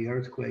from the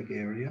earthquake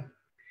area.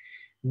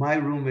 My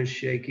room is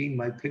shaking.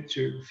 A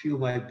few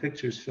of my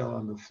pictures fell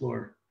on the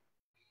floor.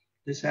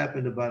 This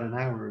happened about an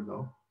hour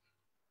ago.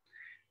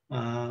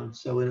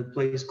 So in a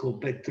place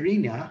called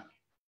Petrinja,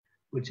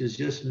 which is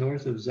just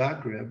north of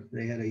Zagreb,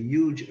 they had a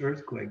huge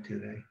earthquake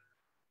today.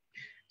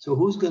 So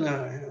who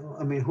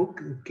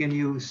can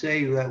you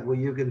say that, well,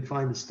 you can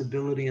find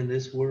stability in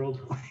this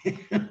world?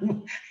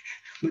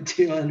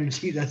 Material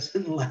energy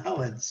doesn't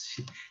allow it.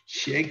 It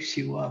shakes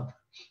you up.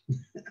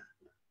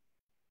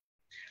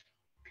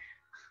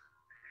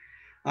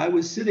 I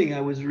was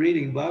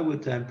reading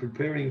Bhagavatam,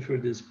 preparing for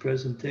this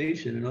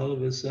presentation, and all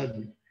of a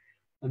sudden,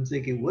 I'm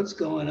thinking, what's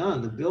going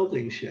on? The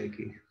building's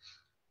shaking.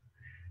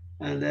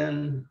 And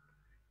then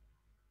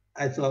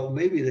I thought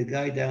maybe the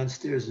guy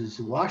downstairs, his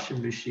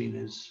washing machine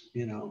is,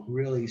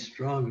 really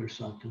strong or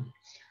something.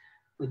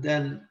 But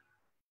then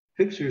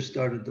pictures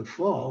started to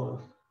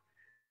fall.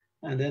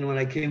 And then when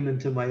I came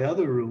into my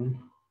other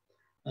room,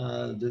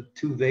 the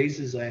two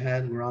vases I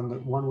had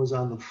one was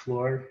on the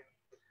floor,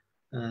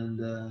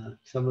 and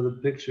some of the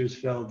pictures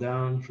fell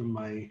down from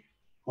my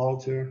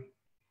altar.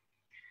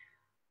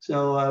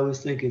 So I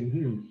was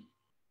thinking,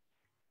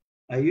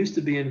 I used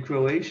to be in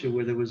Croatia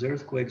where there was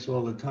earthquakes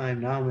all the time.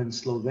 Now I'm in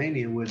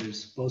Slovenia where they're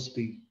supposed to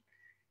be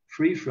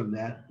free from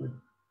that, but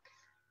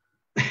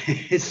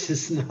it's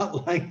just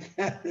not like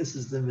that. This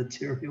is the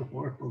material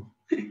world.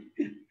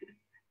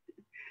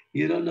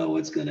 You don't know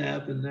what's going to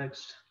happen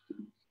next. Of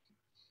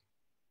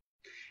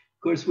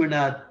course, we're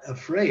not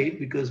afraid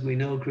because we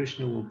know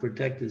Krishna will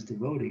protect his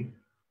devotee.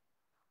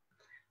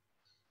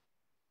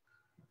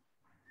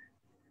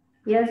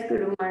 Yes,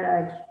 Guru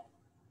Maharaj.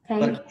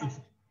 Thank you.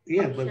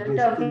 Yeah, but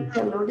shelter of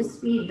your lotus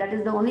feet. That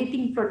is the only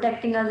thing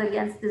protecting us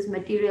against this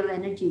material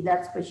energy.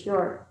 That's for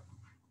sure.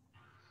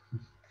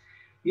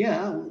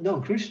 Yeah,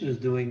 no, Krishna is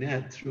doing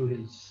that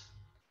through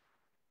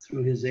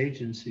his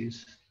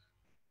agencies.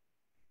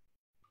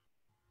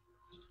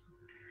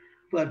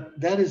 But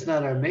that is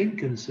not our main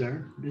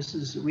concern.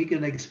 We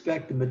can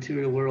expect the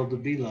material world to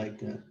be like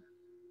that.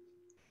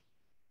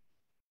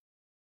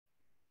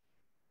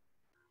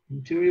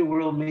 Material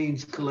world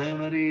means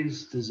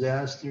calamities,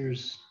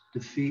 disasters,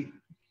 defeat,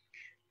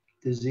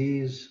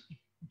 disease,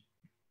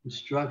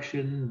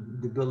 destruction,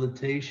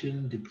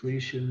 debilitation,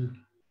 depletion,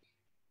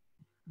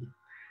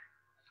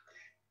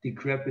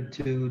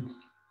 decrepitude.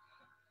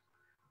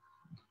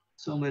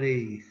 So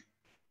many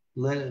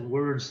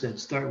words that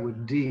start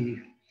with D,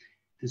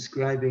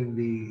 describing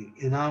the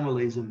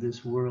anomalies of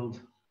this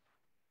world.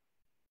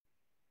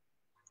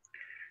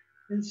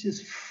 It's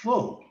just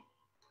full.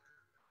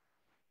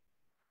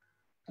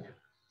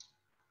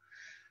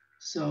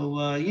 So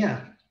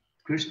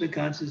Krishna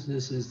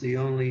consciousness is the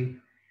only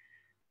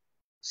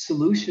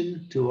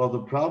solution to all the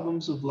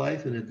problems of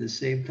life, and at the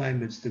same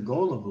time, it's the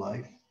goal of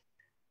life.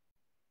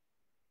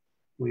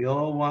 We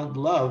all want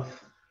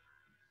love,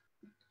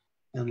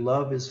 and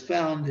love is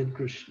found in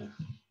Krishna.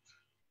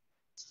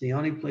 It's the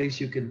only place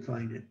you can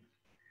find it.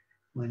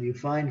 When you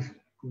find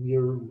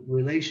your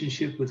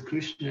relationship with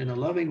Krishna in a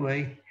loving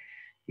way,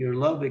 your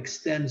love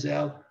extends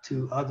out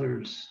to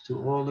others,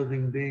 to all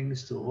living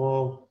beings, to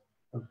all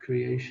of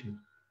creation.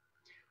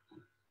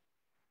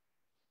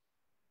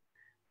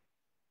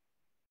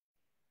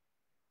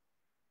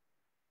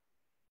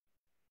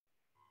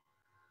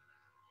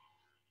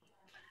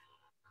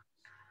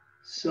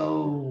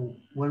 So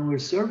when we're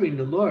serving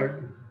the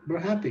Lord, we're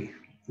happy.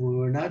 When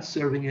we're not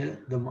serving it,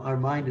 our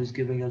mind is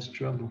giving us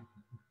trouble.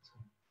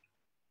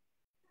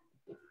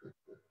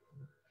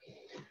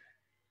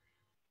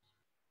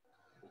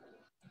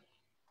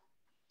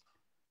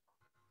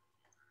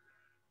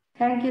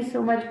 Thank you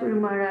so much, Guru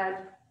Maharaj.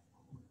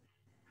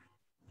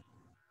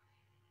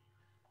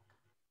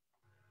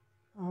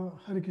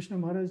 Hare Krishna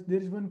Maharaj,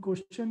 there is one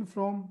question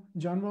from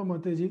Janva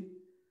Mateji.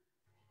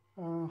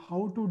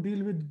 How to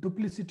deal with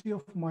duplicity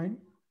of mind?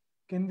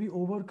 Can we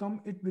overcome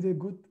it with a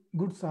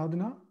good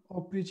sadhana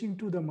or preaching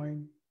to the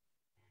mind?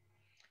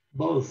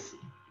 Both.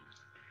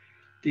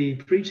 The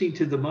preaching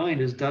to the mind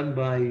is done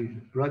by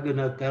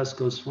Raghunath Das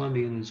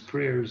Goswami in his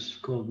prayers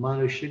called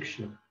Mana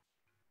Shiksha.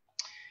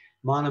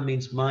 Mana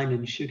means mind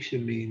and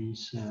Shiksha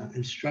means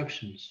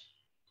instructions.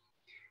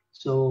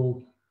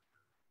 So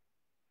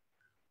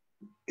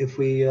if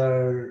we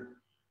are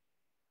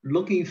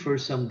looking for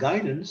some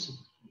guidance,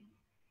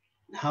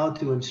 how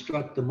to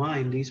instruct the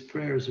mind, these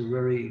prayers are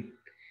very,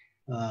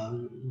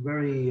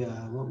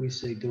 what we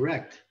say,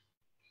 direct.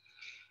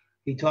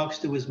 He talks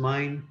to his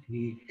mind,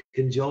 he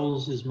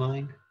cajoles his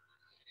mind,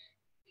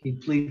 he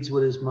pleads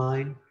with his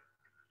mind,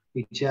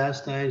 he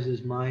chastises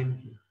his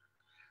mind.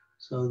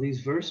 So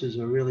these verses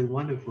are really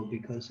wonderful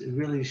because it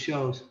really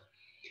shows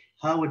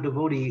how a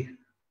devotee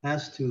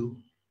has to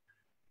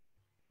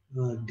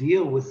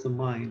deal with the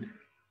mind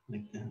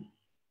like that.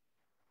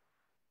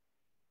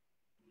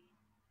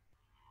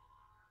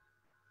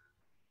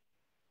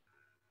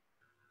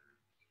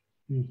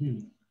 Mm-hmm.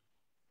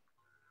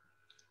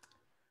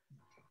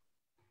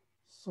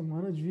 So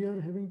Maharaj, we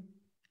are having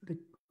like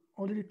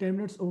already 10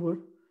 minutes over,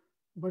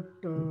 but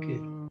Okay.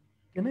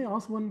 can I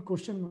ask one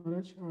question,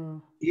 Maharaj?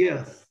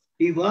 Yeah.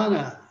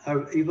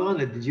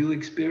 Ivana, did you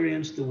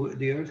experience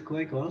the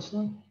earthquake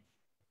also?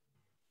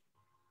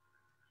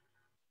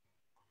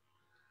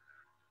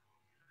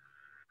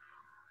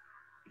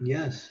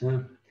 Yes.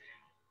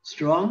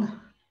 Strong?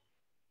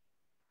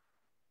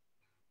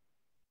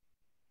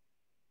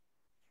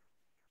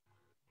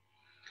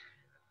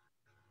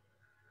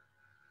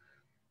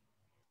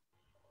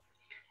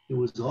 It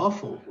was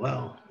awful.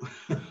 Wow.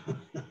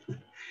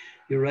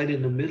 You're right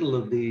in the middle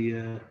of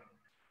the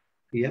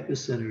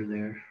epicenter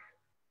there.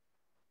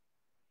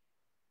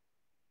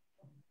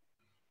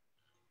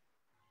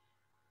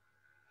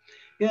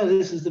 Yeah,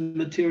 this is the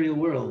material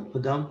world.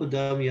 Padam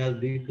padam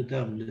yad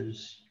vipadam.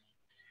 There's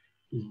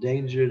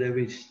danger at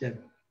every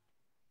step.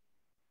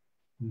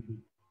 Mm-hmm.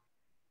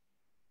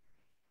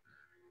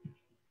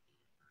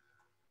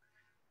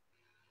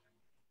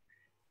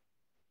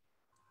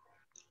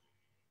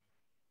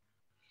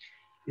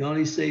 The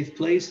only safe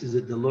place is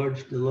at the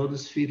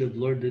lotus feet of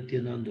Lord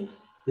Nityananda.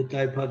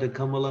 Vitai pada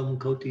kamalam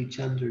koti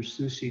chandra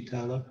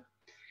sushitala.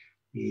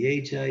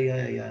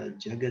 Yechaya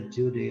jagat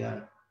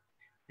judaya.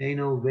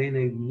 Eno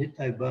vene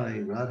nitai bai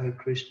Radha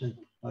Krishna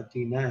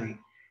patinai.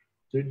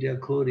 Tridya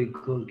kodi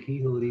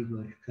kihori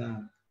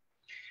bhakta.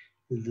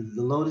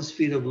 The lotus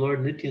feet of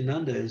Lord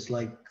Nityananda is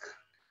like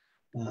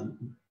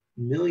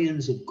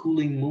millions of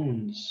cooling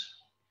moons,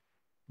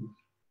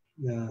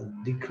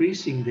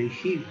 decreasing the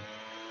heat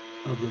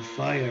of the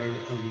fire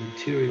of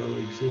material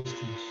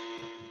existence.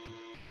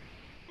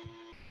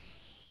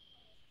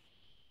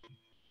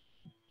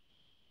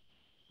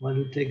 One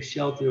who takes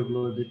shelter of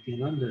Lord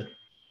Nityananda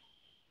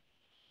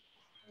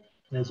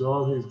has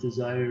all his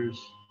desires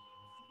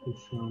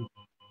fulfilled.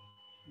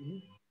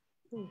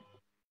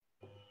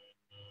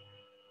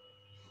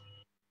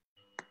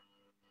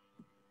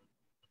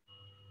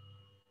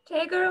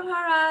 Jai Guru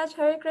Maharaj,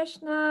 Hare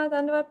Krishna,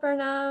 Dandavat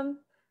Pranam.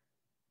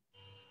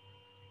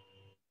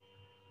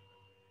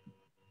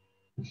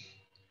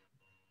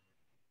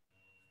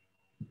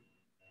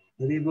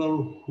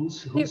 Haribo,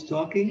 who's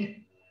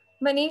talking?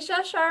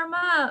 Manisha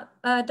Sharma,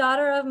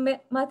 daughter of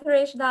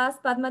Matharesh Das,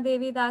 Padma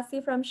Devi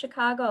Dasi from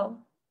Chicago.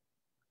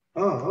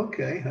 Oh,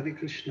 okay. Hare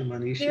Krishna,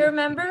 Manisha. Do you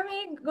remember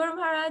me, Guru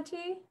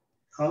Maharaji?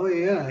 Oh,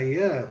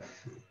 yeah.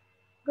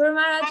 Guru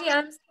Maharaji,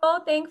 I'm so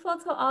thankful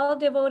to all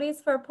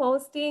devotees for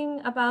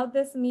posting about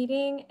this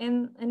meeting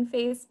in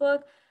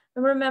Facebook.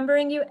 I'm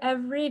remembering you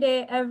every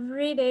day,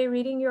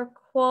 reading your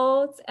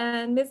quotes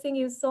and missing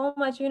you so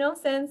much. You know,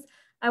 since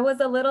I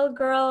was a little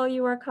girl,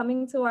 you were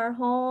coming to our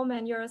home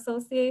and your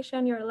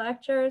association, your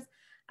lectures.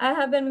 I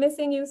have been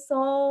missing you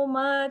so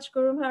much,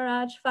 Guru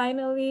Maharaj.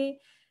 Finally,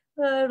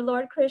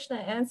 Lord Krishna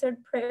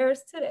answered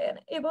prayers today and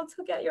able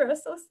to get your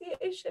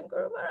association,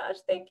 Guru Maharaj.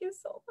 Thank you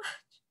so much.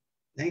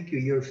 Thank you.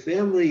 Your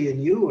family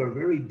and you are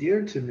very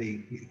dear to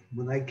me.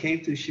 When I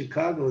came to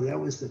Chicago, that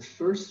was the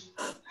first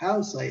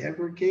house I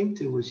ever came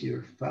to, was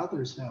your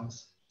father's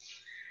house.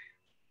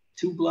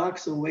 2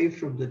 blocks away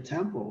from the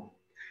temple.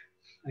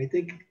 I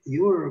think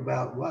you were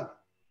about, what,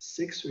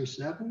 6 or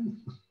 7?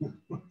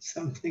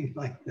 Something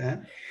like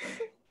that.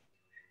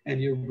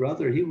 And your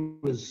brother,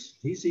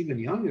 he's even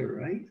younger,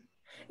 right?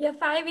 Yeah,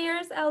 5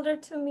 years elder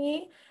to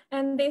me.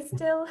 And they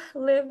still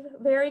live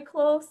very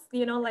close,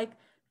 you know, like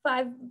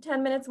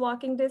 5-10 minutes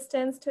walking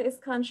distance to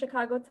ISKCON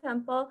Chicago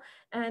Temple.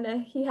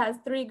 And he has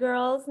 3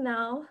 girls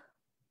now.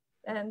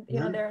 And, you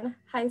know, they're in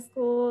high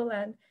school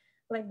and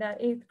like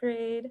that 8th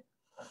grade.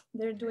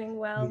 They're doing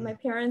well. My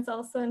parents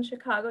also in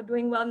Chicago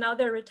doing well. Now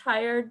they're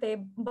retired. They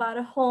bought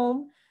a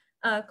home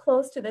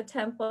close to the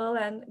temple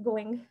and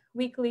going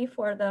weekly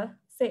for the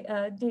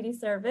deity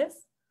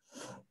service.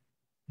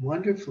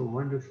 Wonderful,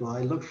 wonderful.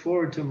 I look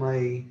forward to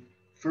my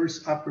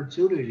first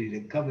opportunity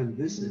to come and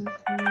visit.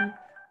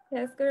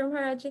 Yes, Guru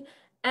Maharaji.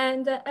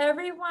 And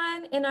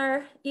everyone in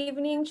our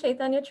evening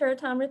Chaitanya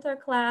Charitamrita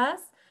class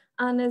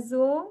on a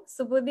Zoom,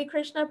 Subudhi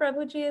Krishna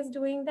Prabhuji is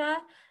doing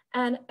that.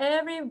 And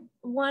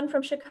everyone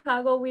from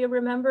Chicago, we are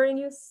remembering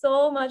you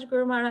so much,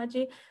 Guru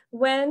Maharaji.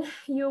 When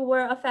you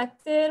were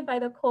affected by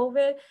the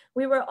COVID,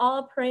 we were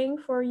all praying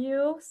for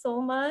you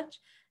so much.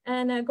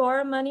 And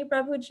Gauramani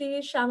Prabhuji,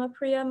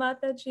 Shamapriya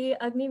Mataji,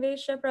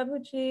 Agnivesha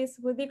Prabhuji,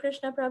 Subudhi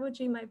Krishna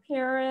Prabhuji, my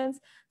parents,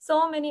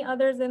 so many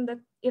others in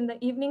the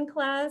evening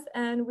class.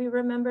 And we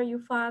remember you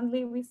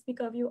fondly. We speak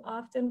of you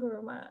often,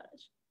 Guru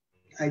Maharaj.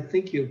 I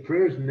think your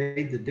prayers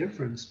made the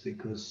difference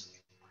because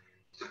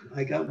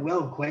I got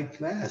well quite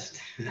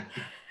fast.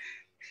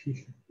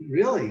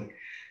 Really.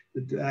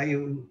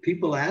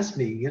 People ask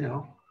me, you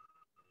know,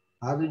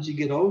 how did you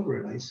get over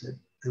it? I said,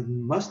 it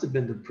must have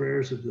been the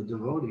prayers of the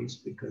devotees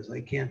because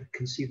I can't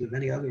conceive of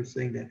any other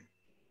thing that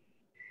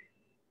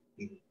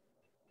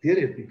did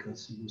it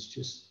because it was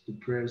just the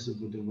prayers of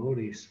the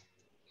devotees.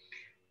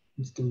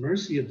 It's the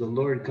mercy of the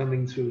Lord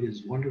coming through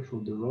his wonderful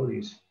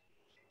devotees.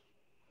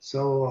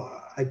 So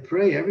I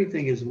pray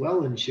everything is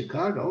well in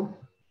Chicago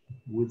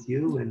with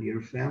you and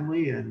your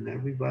family and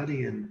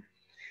everybody, and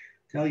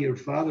tell your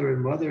father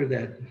and mother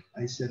that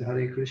I said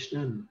Hare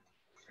Krishna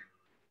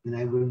and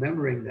I'm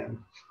remembering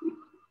them.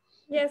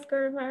 Yes,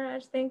 Guru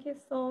Maharaj, thank you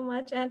so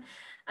much. And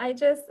I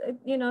just,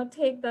 you know,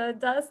 take the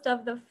dust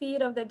of the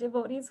feet of the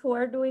devotees who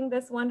are doing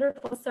this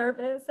wonderful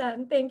service.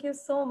 And thank you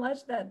so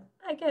much that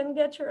I can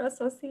get your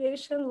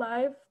association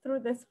live through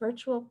this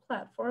virtual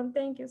platform.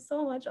 Thank you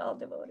so much, all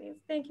devotees.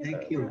 Thank you.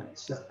 Thank Guru you.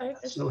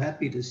 Maharaj. So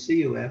happy to see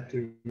you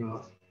after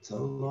so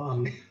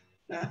long.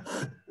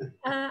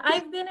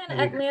 I've been in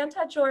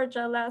Atlanta,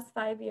 Georgia, last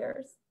 5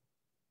 years.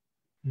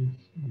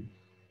 Mm-hmm.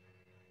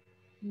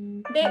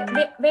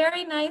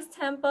 Very nice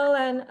temple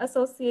and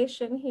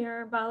association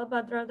here,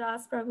 Balabhadra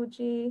Das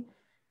Prabhuji,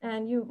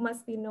 and you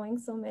must be knowing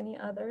so many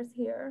others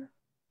here.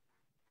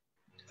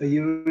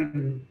 You're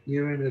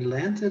in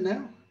Atlanta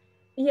now?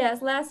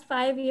 Yes, last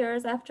 5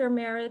 years after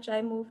marriage,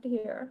 I moved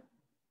here.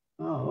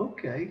 Oh,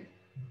 okay,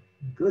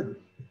 good.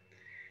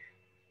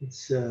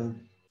 That's a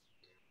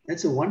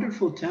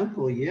wonderful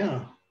temple,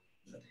 yeah.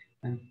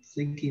 I'm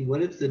thinking,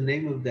 what is the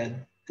name of that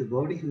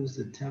devotee who's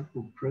the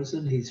temple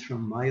president? He's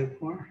from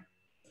Mayapur?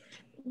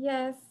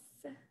 Yes.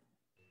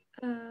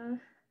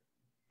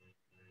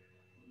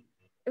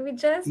 We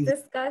just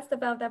discussed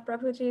about that,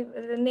 Prabhuji.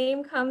 The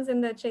name comes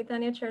in the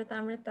Chaitanya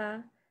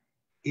Charitamrita.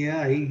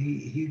 Yeah,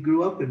 he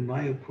grew up in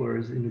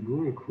Mayapur in the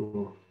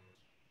Gurukul.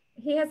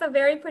 He has a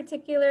very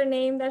particular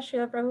name that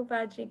Srila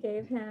Prabhupada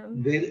gave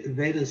him.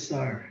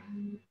 Vedasar.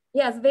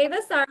 Yes,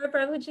 Vedasar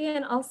Prabhuji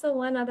and also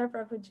one other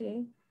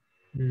Prabhuji.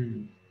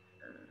 Hmm.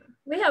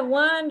 We have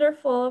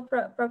wonderful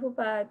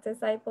Prabhupada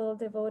disciple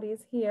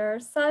devotees here.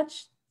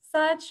 Such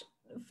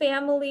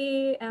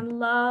family and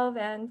love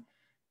and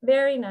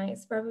very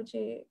nice,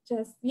 Prabhuji.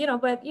 Just, you know,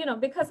 but, you know,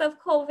 because of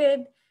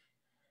COVID,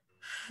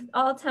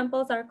 all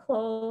temples are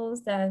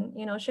closed and,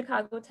 you know,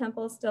 Chicago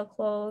temple's still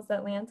closed,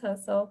 Atlanta.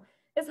 So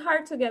it's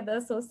hard to get the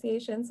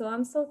association. So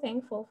I'm so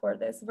thankful for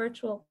this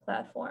virtual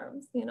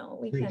platforms. You know,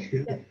 we can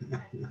get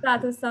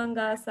sadhu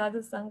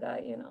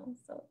sangha, you know,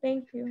 so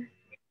thank you.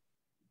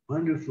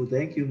 Wonderful.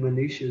 Thank you,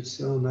 Manisha. It's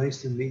so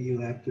nice to meet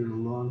you after a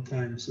long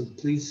time. So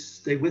please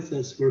stay with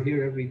us. We're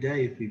here every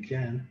day if you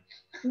can.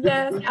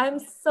 Yes, I'm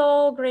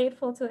so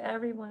grateful to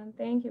everyone.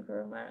 Thank you,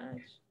 Guru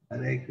Maharaj.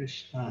 Hare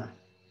Krishna.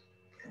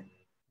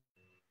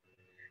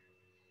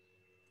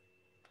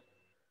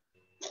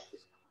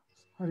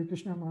 Hare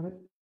Krishna Maharaj.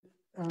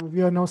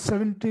 We are now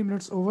 70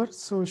 minutes over.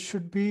 So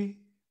should we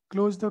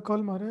close the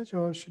call, Maharaj,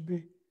 or should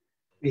we?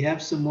 We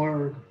have some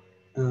more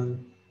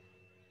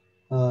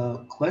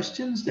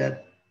questions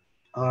that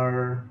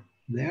are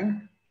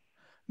there?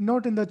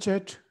 Not in the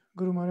chat,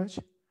 Guru Maharaj.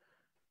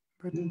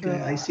 But,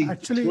 okay, I see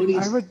actually,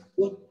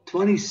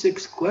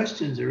 26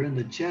 questions are in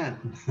the chat.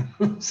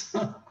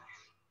 So,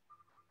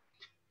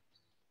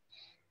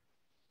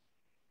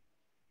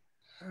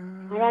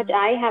 Maharaj,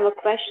 I have a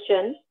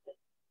question.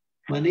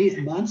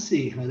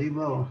 Mansi,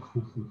 Haribo.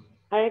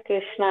 Hare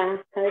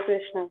Krishna, Hare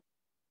Krishna.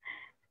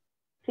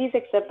 Please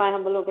accept my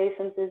humble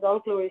obeisances. All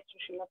glories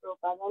to Srila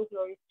Prabhupada, all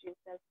glories to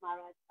yourself,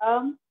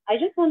 Maharaj. I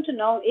just want to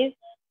know, is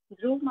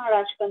Dhruv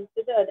Maharaj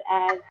considered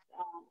as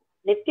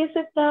Nitya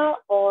Siddha,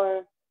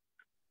 or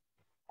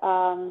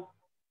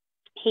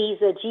he's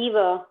a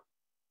jiva?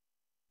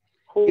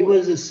 He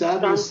was a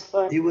sadhana.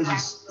 He was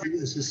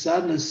a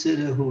sadhana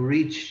siddha who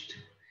reached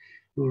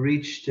you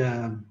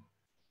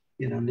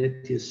know,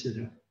 Nitya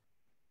Siddha.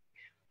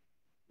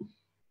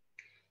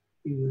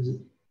 He was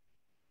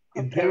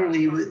apparently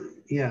he was,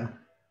 yeah.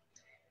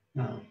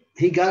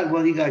 He got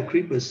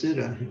Kripa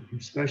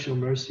Siddha, special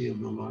mercy of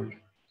the Lord.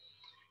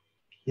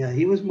 Yeah,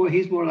 he's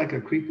more like a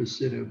Kripa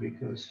Siddha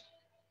because,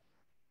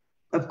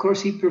 of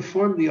course, he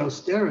performed the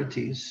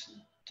austerities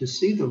to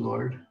see the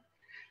Lord.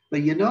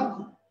 But you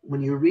know,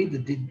 when you read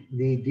the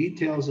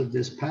details of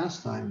this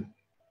pastime,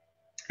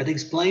 it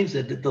explains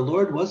that the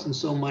Lord wasn't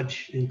so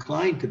much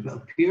inclined to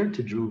appear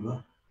to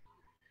Dhruva,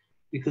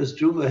 because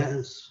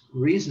Dhruva's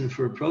reason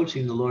for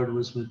approaching the Lord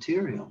was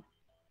material.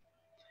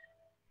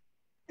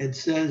 It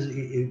says,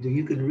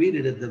 you can read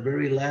it at the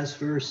very last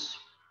verse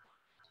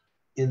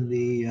in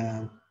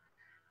the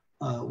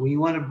we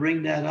want to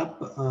bring that up,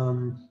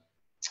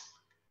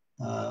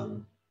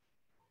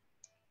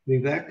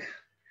 Vivek.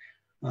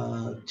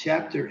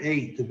 Chapter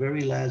 8, the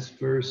very last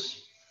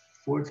verse,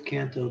 4th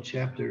canto,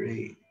 chapter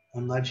 8.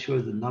 I'm not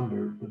sure the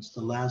number, but it's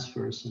the last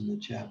verse in the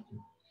chapter.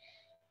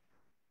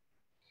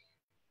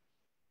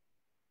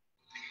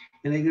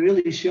 And it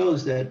really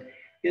shows that,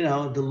 you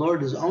know, the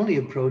Lord is only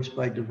approached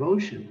by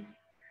devotion,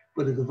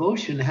 but the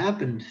devotion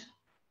happened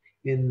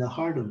in the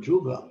heart of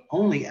Dhruva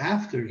only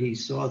after he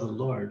saw the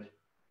Lord.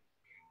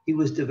 He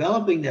was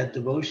developing that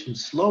devotion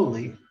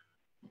slowly,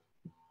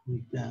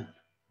 like that.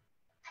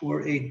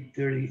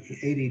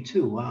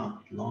 4:8:82. Wow,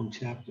 long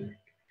chapter.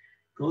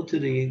 Go to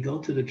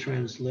the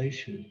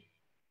translation.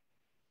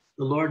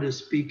 The Lord is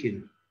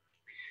speaking.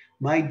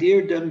 My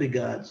dear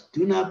demigods,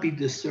 do not be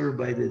disturbed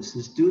by this.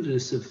 It's due to the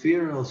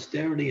severe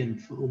austerity and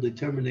full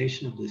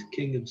determination of the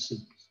king of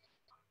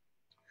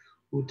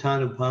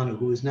Uttanapana,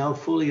 who is now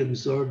fully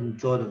absorbed in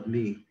thought of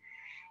me.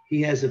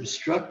 He has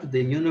obstructed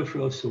the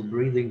universal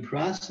breathing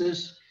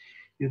process.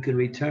 You can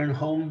return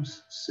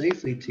homes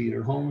safely to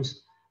your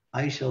homes.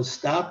 I shall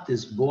stop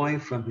this boy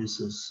from his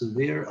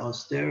severe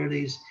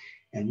austerities,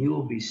 and you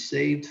will be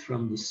saved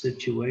from the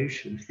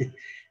situation.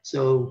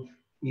 So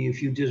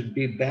if you just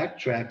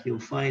backtrack, you'll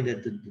find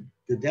that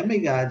the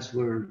demigods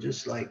were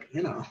just like,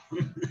 you know,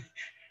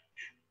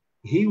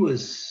 he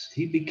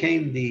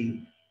became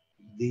the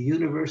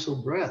universal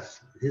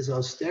breath. His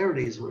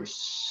austerities were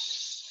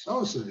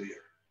so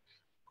severe.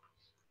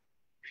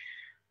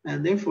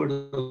 And therefore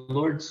the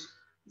Lord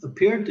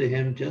appeared to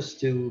him just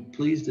to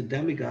please the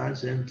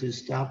demigods and to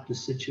stop the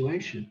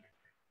situation.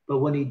 But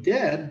when he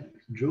did,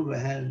 Dhruva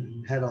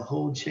had a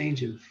whole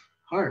change of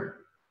heart.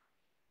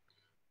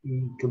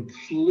 He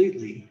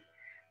completely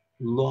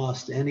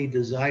lost any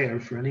desire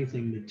for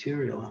anything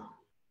material.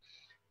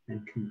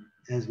 And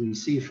as we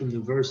see from the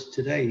verse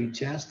today, he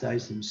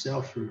chastised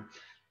himself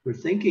for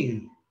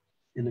thinking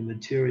in a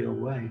material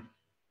way.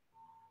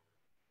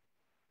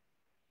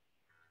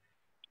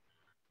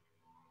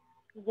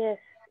 Yes,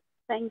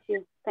 thank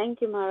you.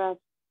 Thank you, Maharaj.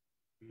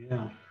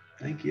 Yeah,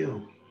 thank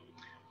you.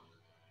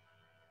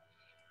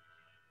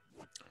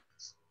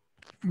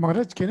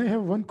 Maharaj, can I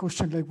have one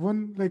question, like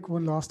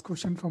one last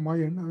question from my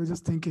end? I was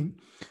just thinking,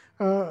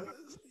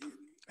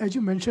 as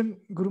you mentioned,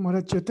 Guru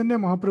Maharaj, Chaitanya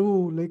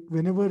Mahaprabhu, like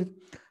whenever,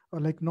 or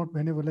like not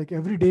whenever, like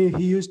every day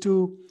he used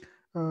to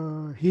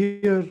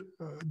hear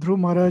Dhruv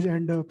Maharaj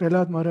and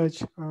Prahlad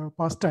Maharaj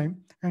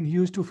pastime, and he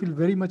used to feel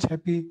very much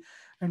happy.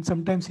 And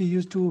sometimes he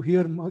used to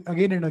hear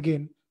again and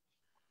again.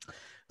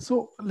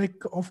 So, like,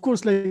 of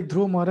course, like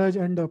Dhruv Maharaj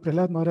and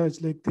Prahlad Maharaj,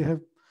 like they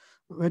have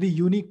very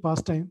unique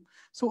pastime.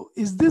 So,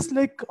 is this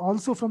like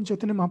also from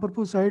Chaitanya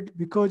Mahaprabhu's side,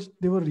 because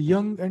they were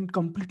young and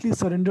completely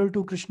surrendered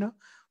to Krishna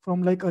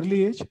from like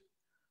early age,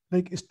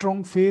 like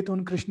strong faith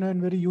on Krishna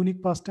and very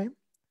unique pastime?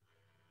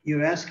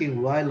 You're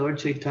asking why Lord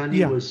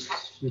Chaitanya was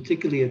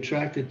particularly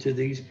attracted to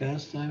these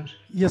pastimes?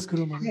 Yes,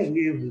 Guru Maharaj.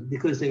 Yeah,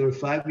 because they were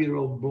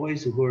 5-year-old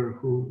boys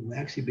who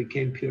actually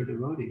became pure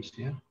devotees.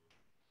 Yeah.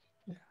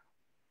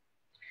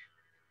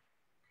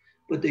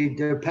 But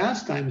their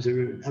pastimes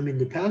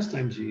the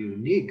pastimes are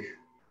unique.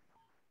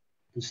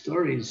 The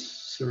stories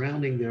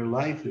surrounding their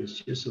life is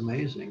just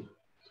amazing.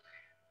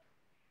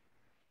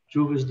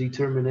 Dhruva's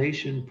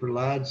determination,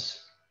 Prahlad's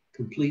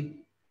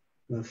complete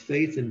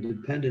faith and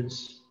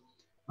dependence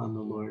on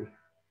the Lord.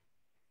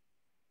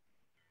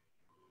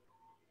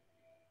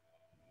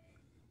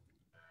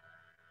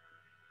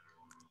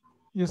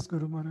 Yes,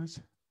 Guru Maharaj.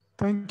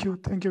 Thank you,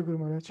 Guru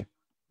Maharaj.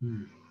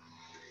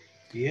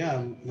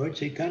 Yeah, Lord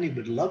Chaitanya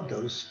would love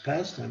those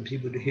pastimes. He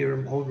would hear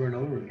them over and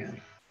over again.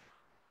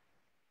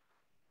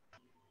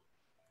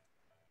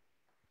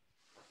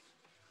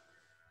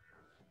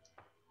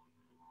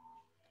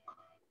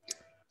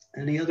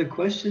 Any other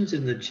questions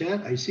in the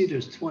chat? I see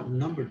there's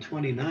number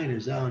 29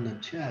 is out in the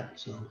chat.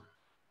 So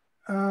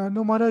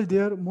no, Maharaj, they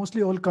are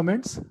mostly all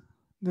comments.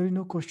 There is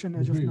no question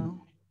as of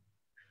now.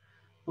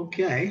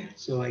 Okay,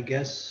 so I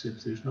guess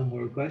if there's no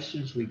more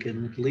questions, we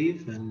can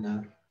leave.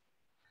 And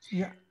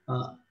yeah.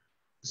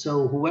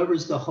 So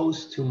whoever's the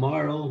host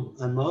tomorrow,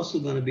 I'm also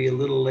going to be a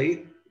little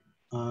late.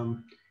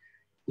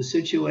 The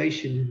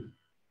situation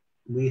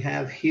we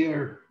have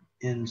here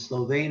in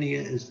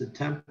Slovenia is the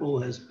temple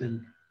has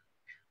been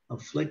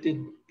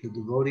afflicted. The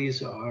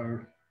devotees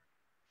are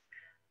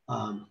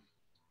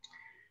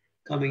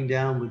coming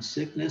down with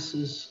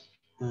sicknesses.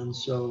 And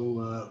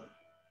so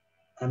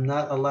I'm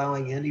not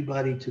allowing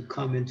anybody to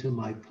come into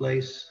my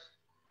place.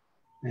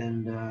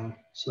 And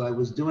so I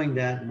was doing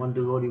that. One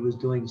devotee was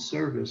doing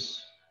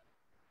service.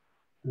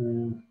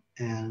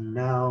 And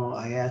now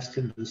I asked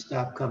him to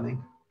stop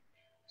coming.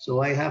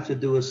 So I have to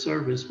do a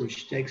service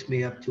which takes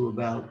me up to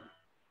about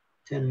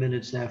 10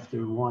 minutes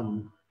after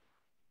 1.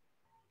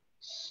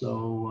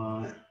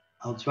 So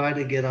I'll try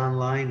to get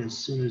online as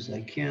soon as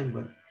I can,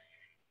 but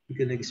you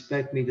can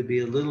expect me to be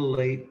a little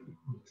late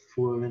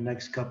for the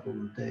next couple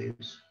of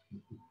days.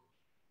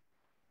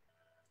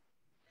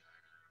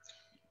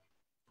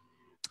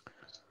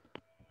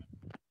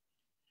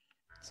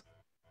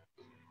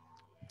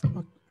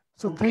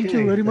 So thank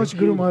you very much, thank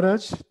Guru you.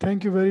 Maharaj.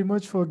 Thank you very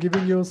much for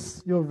giving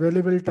us your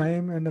valuable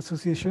time and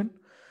association.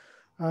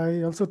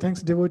 I also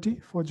thanks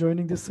devotee for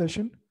joining this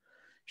session.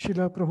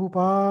 Srila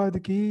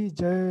Prabhupada ki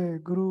jai,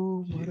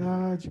 Guru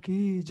Maharaj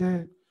ki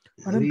jai,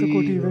 Ananta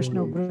Koti Hari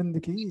Vaishnav Bol.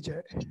 Vrind ki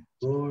jai.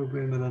 Gaur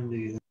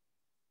Premanandi.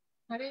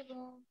 Hare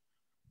Bol.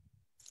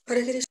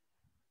 Hare Krishna.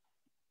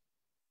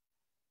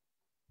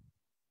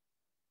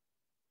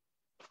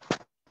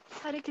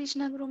 Hare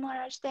Krishna, Guru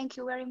Maharaj. Thank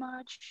you very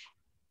much.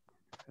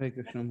 Hare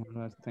Krishna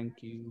Maharaj,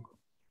 thank you.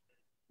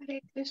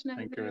 Hare Krishna.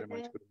 Thank you very much,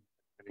 Gurudev. Guru.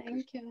 Hare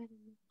Thank Krishna. you very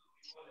much.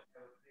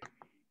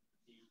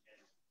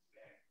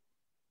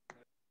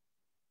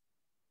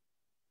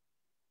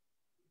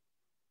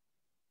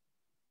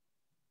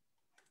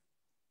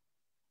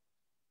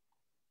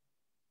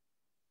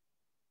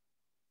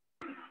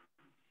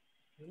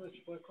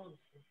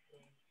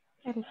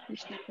 Hare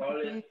Krishna.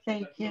 Gurudev.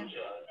 Thank you.